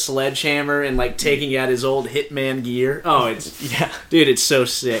past with a sledgehammer and like taking out his old hitman gear. Oh, dude, it's so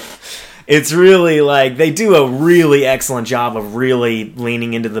sick. It's really like they do a really excellent job of really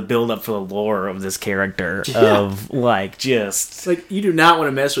leaning into the build up for the lore of this character. Of like just like you do not want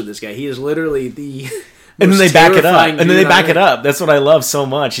to mess with this guy. He is literally the and then they back it up. And then they back it up. That's what I love so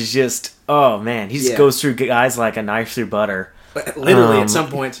much. It's just oh man, he just goes through guys like a knife through butter. Literally at some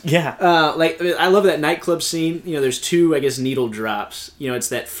points. Yeah. Like I love that nightclub scene. You know, there's two, I guess, needle drops. You know, it's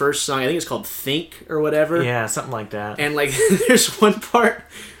that first song. I think it's called Think or whatever. Yeah, something like that. And like there's one part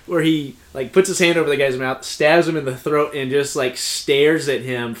where he like puts his hand over the guy's mouth, stabs him in the throat, and just like stares at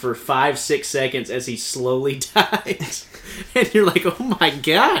him for 5-6 seconds as he slowly dies. And you're like, oh my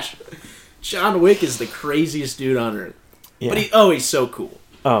gosh, John Wick is the craziest dude on earth. Yeah. But he's so cool.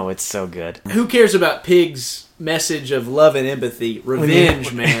 Oh, it's so good. Who cares about Pig's message of love and empathy?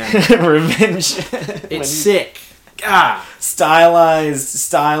 Revenge, man. Revenge. It's sick. God. Stylized,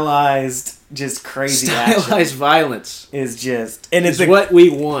 just crazy stylized action. Violence is just, and it's what we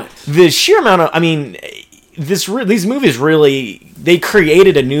want. The sheer amount of, I mean, these movies really, they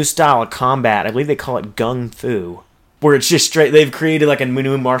created a new style of combat. I believe they call it gung fu, where it's just straight. They've created like a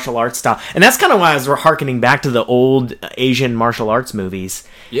new martial arts style, and that's kind of why I was harkening back to the old Asian martial arts movies.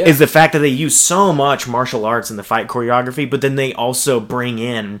 Yeah. Is the fact that they use so much martial arts in the fight choreography, but then they also bring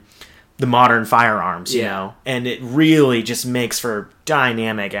in the modern firearms, you know, and it really just makes for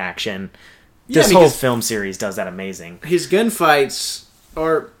dynamic action. This whole film series does that amazing. His gunfights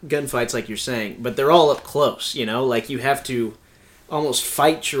are gunfights, like you're saying, but they're all up close, you know? Like, you have to almost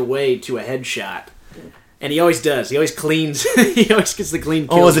fight your way to a headshot. And he always does. He always cleans. He always gets the clean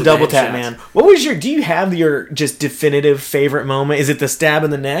kills. Oh, it's a double tap, man. What was do you have your just definitive favorite moment? Is it the stab in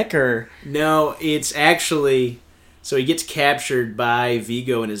the neck, or? No, it's actually... So he gets captured by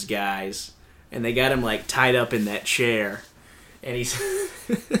Vigo and his guys, and they got him, like, tied up in that chair. And he's...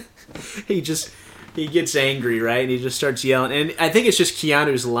 he gets angry, right? And he just starts yelling. And I think it's just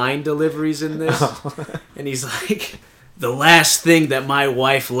Keanu's line deliveries in this. And he's like, the last thing that my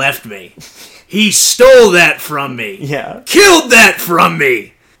wife left me. He stole that from me. Yeah. Killed that from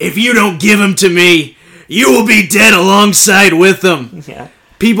me. If you don't give him to me, you will be dead alongside with him. Yeah.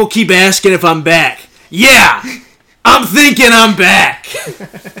 People keep asking if I'm back. Yeah, I'm thinking I'm back.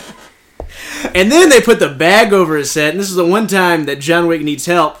 And then they put the bag over his head. And this is the one time that John Wick needs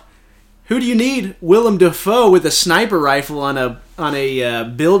help. Who do you need? Willem Dafoe with a sniper rifle on a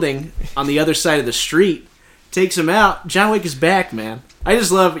building on the other side of the street. Takes him out. John Wick is back, man. I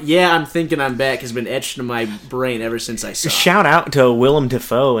just love, I'm thinking I'm back has been etched into my brain ever since I saw it. Shout out to Willem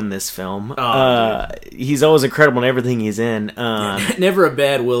Dafoe in this film. He's always incredible in everything he's in. Never a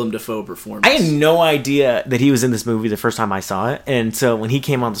bad Willem Dafoe performance. I had no idea that he was in this movie the first time I saw it. And so when he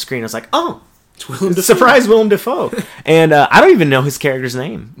came on the screen, I was like, oh, it's Willem Dafoe. Surprise Willem Dafoe. And I don't even know his character's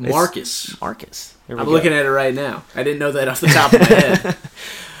name. Marcus. I'm looking at it right now. I didn't know that off the top of my head.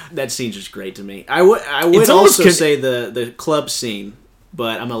 That scene's just great to me. I would also say the club scene,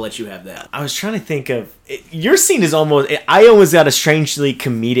 but I'm going to let you have that. I was trying to think of... Your scene is almost... I always got a strangely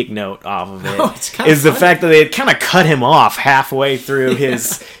comedic note off of it. Oh, it's kind of Is the fact that they had kind of cut him off halfway through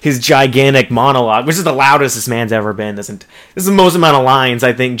his gigantic monologue, which is the loudest this man's ever been. This is the most amount of lines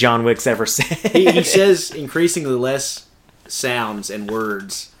I think John Wick's ever said. He says increasingly less sounds and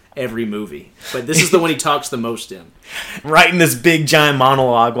words every movie, but this is the one he talks the most in. Right in this big giant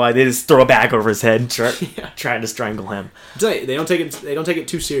monologue, while they just throw a bag over his head, trying to strangle him. I tell you, they don't take it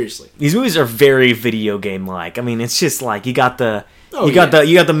too seriously. These movies are very video game like. I mean, it's just like you got the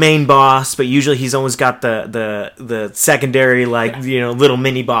main boss, but usually he's always got the secondary little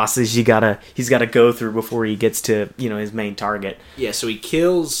mini bosses he's gotta go through before he gets to his main target. Yeah, so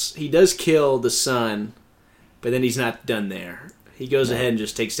he does kill the son, but then he's not done there. He goes ahead and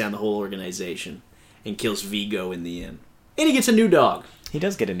just takes down the whole organization and kills Vigo in the end. And he gets a new dog. He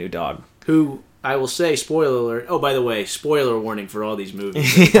does get a new dog. Who, I will say, spoiler alert. Oh, by the way, spoiler warning for all these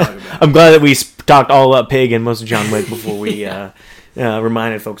movies that we talk about. I'm glad that we talked all about Pig and most of John Wick before we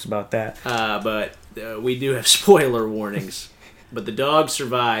reminded folks about that. But we do have spoiler warnings. But the dog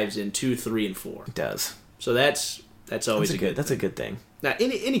survives in 2, 3, and 4. It does. So that's always that's a good thing. Now,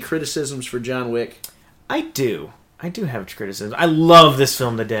 any criticisms for John Wick? I do have criticism. I love this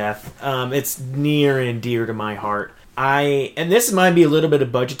film to death. It's near and dear to my heart. And this might be a little bit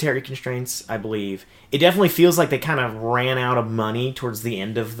of budgetary constraints, I believe. It definitely feels like they kind of ran out of money towards the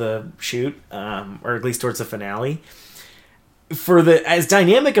end of the shoot, or at least towards the finale. For as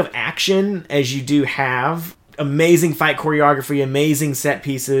dynamic of action as you do have, amazing fight choreography, amazing set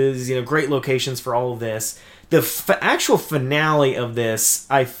pieces, great locations for all of this. The actual finale of this,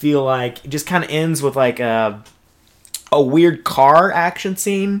 I feel like, just kind of ends with like a weird car action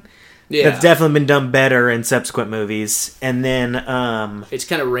scene. Yeah. That's definitely been done better in subsequent movies. And then it's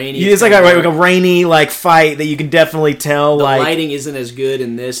kind of rainy. It's like a rainy fight that you can definitely tell. The lighting isn't as good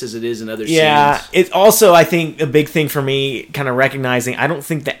in this as it is in other scenes. Yeah, it's also, I think, a big thing for me, kind of recognizing, I don't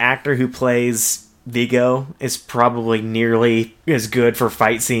think the actor who plays Vigo is probably nearly as good for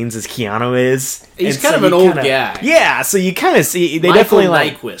fight scenes as Keanu is. He's kind of an old guy. Yeah, so you kind of see they Michael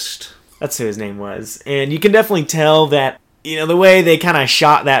definitely Nyquist. That's who his name was, and you can definitely tell that the way they kind of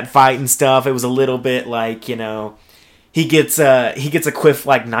shot that fight and stuff. It was a little bit like he gets a quick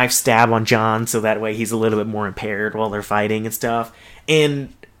knife stab on John, so that way he's a little bit more impaired while they're fighting and stuff,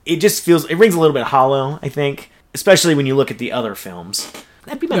 and it rings a little bit hollow. I think, especially when you look at the other films.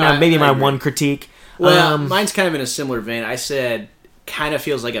 That'd be my one critique. Well, mine's kind of in a similar vein. I said kind of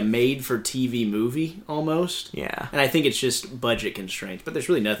feels like a made-for-TV movie, almost. Yeah. And I think it's just budget constraints, but there's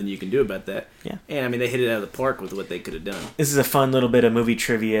really nothing you can do about that. Yeah. And, they hit it out of the park with what they could have done. This is a fun little bit of movie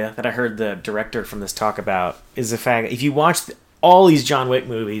trivia that I heard the director from this talk about, is the fact that if you watch all these John Wick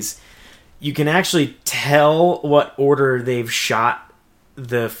movies, you can actually tell what order they've shot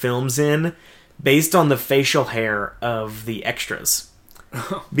the films in based on the facial hair of the extras.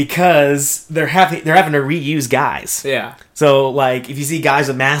 Because they're having to reuse guys. Yeah. So if you see guys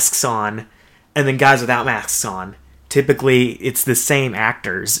with masks on and then guys without masks on, typically it's the same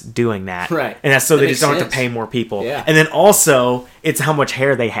actors doing that. Right. And that's so they just don't have to pay more people. Yeah. And then also it's how much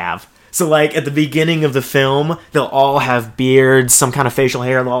hair they have. So at the beginning of the film, they'll all have beards, some kind of facial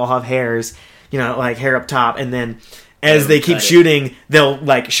hair, they'll all have hairs, hair up top, and then as they keep shooting, they'll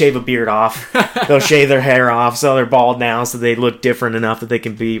shave a beard off. They'll shave their hair off, so they're bald now, so they look different enough that they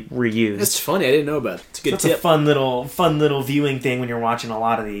can be reused. That's funny. I didn't know about it. It's a good tip. That's a fun little viewing thing when you're watching a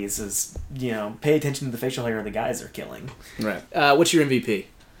lot of these. Is pay attention to the facial hair of the guys they're killing. Right. What's your MVP?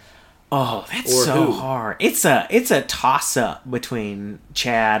 Oh, that's hard. It's a toss up between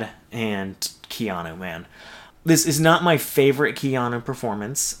Chad and Keanu, man. This is not my favorite Keanu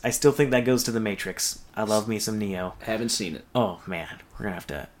performance. I still think that goes to The Matrix. I love me some Neo. Haven't seen it. Oh man, we're gonna have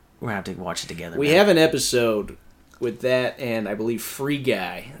to watch it together. We have an episode with that and I believe Free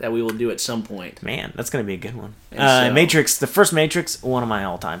Guy that we will do at some point. Man, that's gonna be a good one. Matrix, the first Matrix, one of my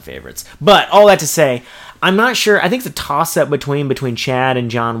all-time favorites. But all that to say, I'm not sure. I think the toss-up between Chad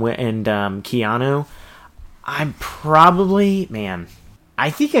and Keanu. I'm probably I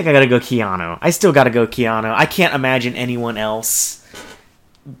think I gotta go Keanu. I still gotta go Keanu. I can't imagine anyone else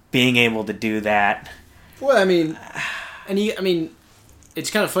being able to do that. Well, it's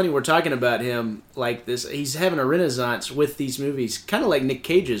kind of funny we're talking about him like this. He's having a renaissance with these movies, kind of like Nick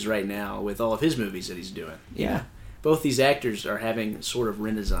Cage is right now with all of his movies that he's doing. Yeah. Both these actors are having sort of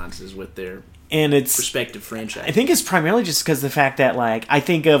renaissances with their respective franchise. I think it's primarily just because of the fact that when I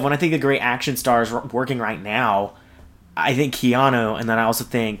think of great action stars working right now, I think Keanu, and then I also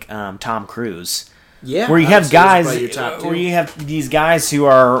think Tom Cruise. Yeah, where you have these guys who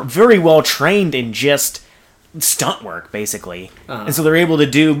are very well trained in just stunt work, basically, and so they're able to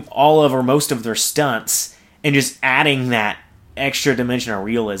do all of or most of their stunts, and just adding that extra dimension of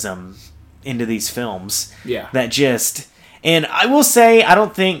realism into these films. Yeah, and I will say, I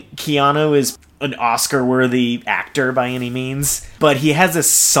don't think Keanu is an Oscar-worthy actor by any means, but he has a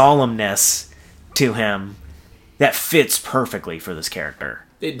solemnness to him that fits perfectly for this character.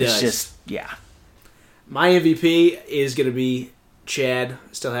 It does. It's just, yeah. My MVP is going to be Chad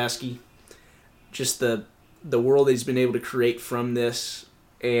Stahelski. Just the world that he's been able to create from this.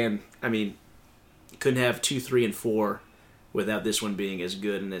 And, couldn't have 2, 3, and 4 without this one being as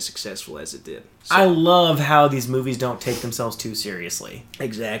good and as successful as it did. So, I love how these movies don't take themselves too seriously.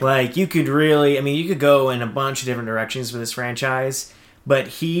 Exactly. You could really, you could go in a bunch of different directions with this franchise, but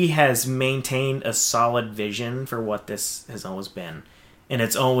he has maintained a solid vision for what this has always been. And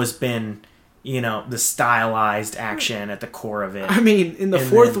it's always been, the stylized action at the core of it. In the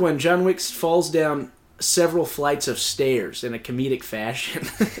fourth one, John Wick falls down several flights of stairs in a comedic fashion.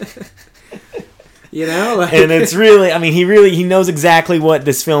 And it's really, he knows exactly what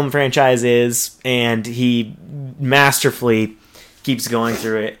this film franchise is, and he masterfully keeps going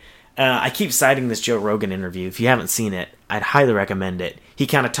through it. I keep citing this Joe Rogan interview. If you haven't seen it, I'd highly recommend it. He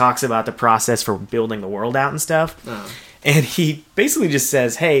kind of talks about the process for building the world out and stuff. Oh. And he basically just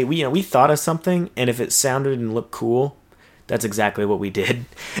says, hey, we thought of something, and if it sounded and looked cool, that's exactly what we did.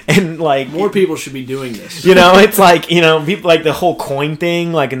 And like, more people should be doing this. It's like, people like the whole coin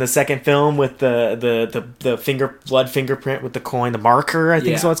thing, like in the second film with the blood fingerprint with the coin, the marker, I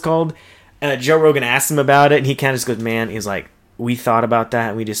think is what it's called. Joe Rogan asked him about it, and he kind of just goes, man, he's like, we thought about that,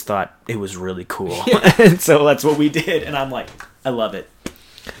 and we just thought it was really cool. Yeah. And so that's what we did. And I'm like, I love it.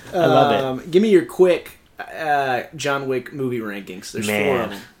 I love it. Give me your quick John Wick movie rankings. There's 4 of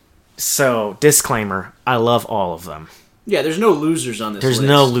them. So, disclaimer, I love all of them. Yeah, there's no losers on this list. There's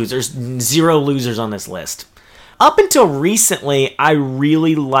no losers. 0 losers on this list. Up until recently, I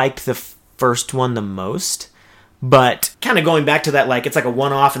really liked the first one the most. But kind of going back to that, like, it's like a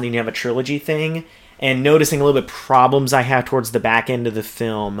one-off and then you have a trilogy thing. And noticing a little bit problems I have towards the back end of the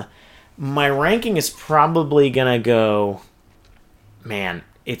film. My ranking is probably going to go... Man,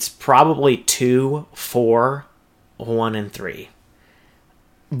 it's probably 2, 4, 1, and 3.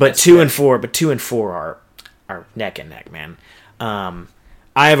 But 2 and 4 are neck and neck, man. I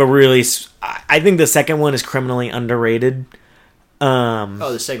have a really... I think the second one is criminally underrated.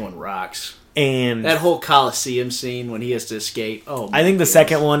 The second one rocks. And that whole Coliseum scene when he has to escape. Oh, I think the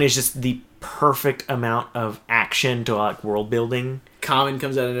second one is just the perfect amount of action to like world building. Common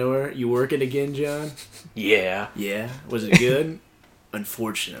comes out of nowhere. You working again, John? Yeah. Yeah. Was it good?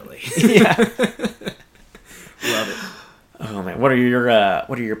 Unfortunately. Yeah. Love it. Oh man, what are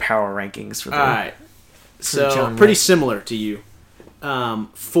your power rankings for the? All right. So pretty similar to you.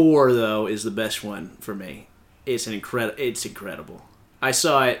 4 though is the best one for me. It's incredible. I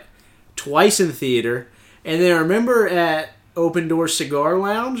saw it twice in the theater, and then I remember at Open Door Cigar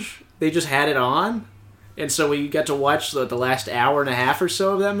Lounge, they just had it on, and so we got to watch the last hour and a half or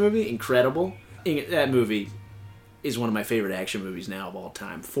so of that movie. Incredible. That movie is one of my favorite action movies now of all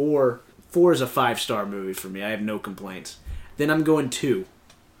time. 4 is a 5-star movie for me. I have no complaints. Then I'm going 2.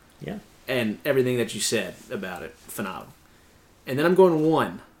 Yeah. And everything that you said about it, phenomenal. And then I'm going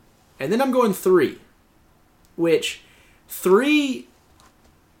 1. And then I'm going 3. Which, 3...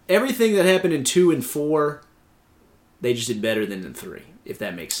 Everything that happened in 2 and 4, they just did better than in 3, if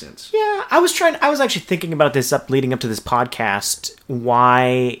that makes sense. Yeah, I was actually thinking about this leading up to this podcast,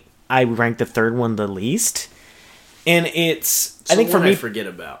 why I ranked the third one the least. And it's I think for me, I forget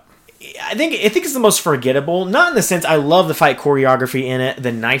about. I think it's the most forgettable, not in the sense I love the fight choreography in it,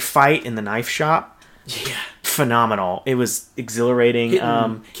 the knife fight in the knife shop. Yeah. Phenomenal. It was exhilarating.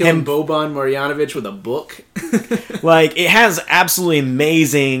 Killing Boban Marjanovic with a book. Like, it has absolutely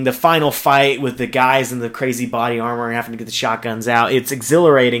amazing, the final fight with the guys in the crazy body armor and having to get the shotguns out. It's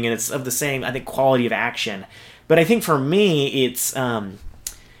exhilarating, and it's of the same, I think, quality of action. But I think for me, it's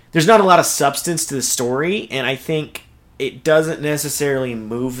there's not a lot of substance to the story, and I think it doesn't necessarily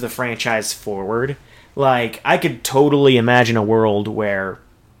move the franchise forward. Like, I could totally imagine a world where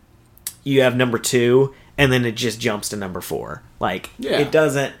you have number 2, and then it just jumps to number 4. Like, It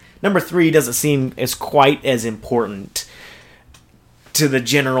doesn't... Number 3 doesn't seem as quite as important to the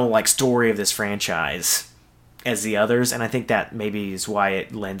general, like, story of this franchise as the others, and I think that maybe is why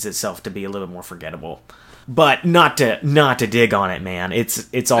it lends itself to be a little bit more forgettable. But not to dig on it, man.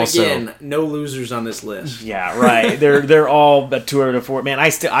 It's also... Again, no losers on this list. Yeah, right. They're all but 2 out of 4. Man,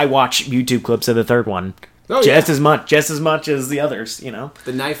 I watch YouTube clips of the third one. Oh, just as much as the others,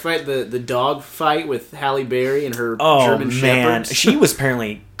 The knife fight, the dog fight with Halle Berry and her German shepherds. She was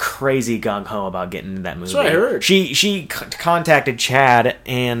apparently crazy gung-ho about getting into that movie. That's what I heard. She contacted Chad,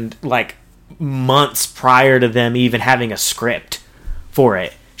 and like months prior to them even having a script for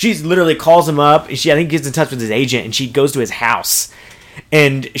it, she literally calls him up. I think gets in touch with his agent, and she goes to his house,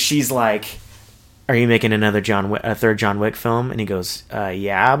 and she's like, "Are you making a third John Wick film?" And he goes,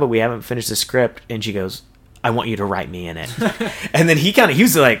 "Yeah, but we haven't finished the script." And she goes, "I want you to write me in it." And then he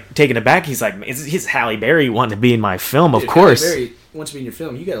was like taken aback. He's like, "It's Halle Berry wanting to be in my film, of course." Halle Berry wants to be in your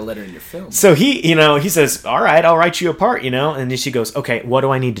film. You got to let her in your film. So he says, "All right, I'll write you a part," And then she goes, "Okay, what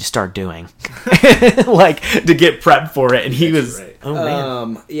do I need to start doing?" Like, to get prepped for it. And he was, right. Oh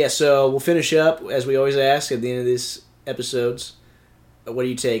man. Yeah. So we'll finish up as we always ask at the end of these episodes. What are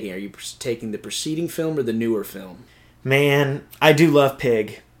you taking? Are you taking the preceding film or the newer film? Man, I do love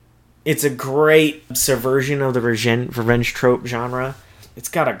Pig. It's a great subversion of the revenge trope genre. It's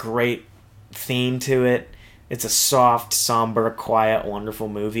got a great theme to it. It's a soft, somber, quiet, wonderful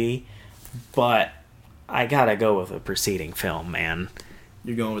movie. But I gotta go with the preceding film, man.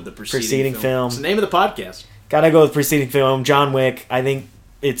 You're going with the preceding film. It's the name of the podcast. Gotta go with preceding film. John Wick. I think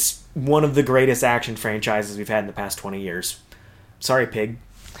it's one of the greatest action franchises we've had in the past 20 years. Sorry, Pig.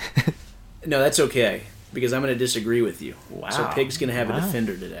 No, that's okay, because I'm going to disagree with you. Wow. So Pig's going to have a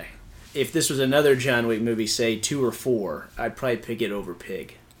defender today. If this was another John Wick movie, say 2 or 4, I'd probably pick it over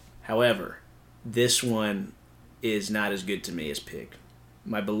Pig. However, this one is not as good to me as Pig.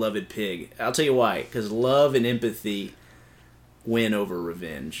 My beloved Pig. I'll tell you why. Because love and empathy win over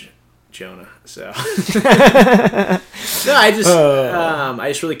revenge, Jonah. So no, I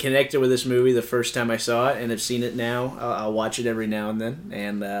just really connected with this movie the first time I saw it, and have seen it now. I'll watch it every now and then,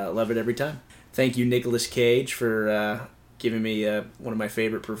 and love it every time. Thank you, Nicolas Cage, for giving me one of my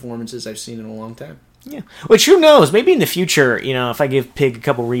favorite performances I've seen in a long time. Yeah, which who knows? Maybe in the future, if I give Pig a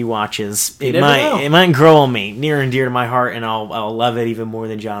couple rewatches, it might grow on me, near and dear to my heart, and I'll love it even more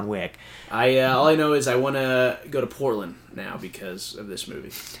than John Wick. All I know is I want to go to Portland now because of this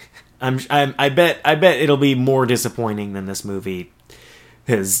movie. I bet it'll be more disappointing than this movie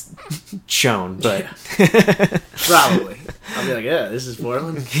has shown, but probably I'll be like, yeah, this is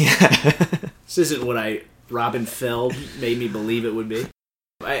Portland. Yeah, this isn't what Robin Feld made me believe it would be.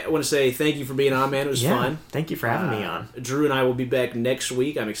 I want to say thank you for being on, man. It was fun. Thank you for having me on. Drew and I will be back next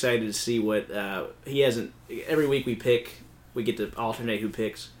week. I'm excited to see what he hasn't. Every week we get to alternate who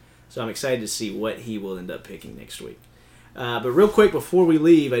picks. So I'm excited to see what he will end up picking next week. But real quick before we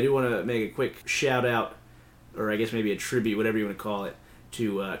leave, I do want to make a quick shout out, or I guess maybe a tribute, whatever you want to call it,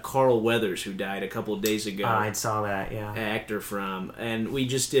 to Carl Weathers, who died a couple of days ago. I saw that. Yeah, actor and we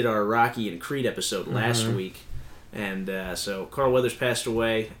just did our Rocky and Creed episode last week. And so Carl Weathers passed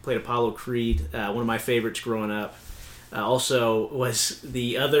away, played Apollo Creed, one of my favorites growing up. Also was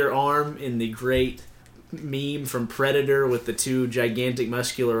the other arm in the great meme from Predator with the 2 gigantic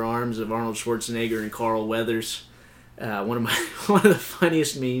muscular arms of Arnold Schwarzenegger and Carl Weathers. One of the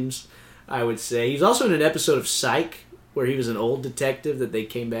funniest memes, I would say. He was also in an episode of Psych where he was an old detective that they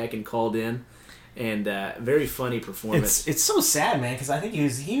came back and called in. And very funny performance. It's so sad, man, because I think he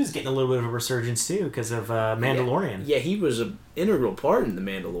was getting a little bit of a resurgence too because of Mandalorian. Yeah, he was an integral part in the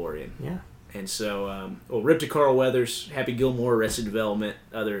Mandalorian. Yeah, and so rip to Carl Weathers, Happy Gilmore, Arrested Development,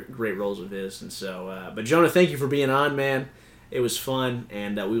 other great roles of his. And so, but Jonah, thank you for being on, man. It was fun,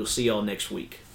 and we will see y'all next week.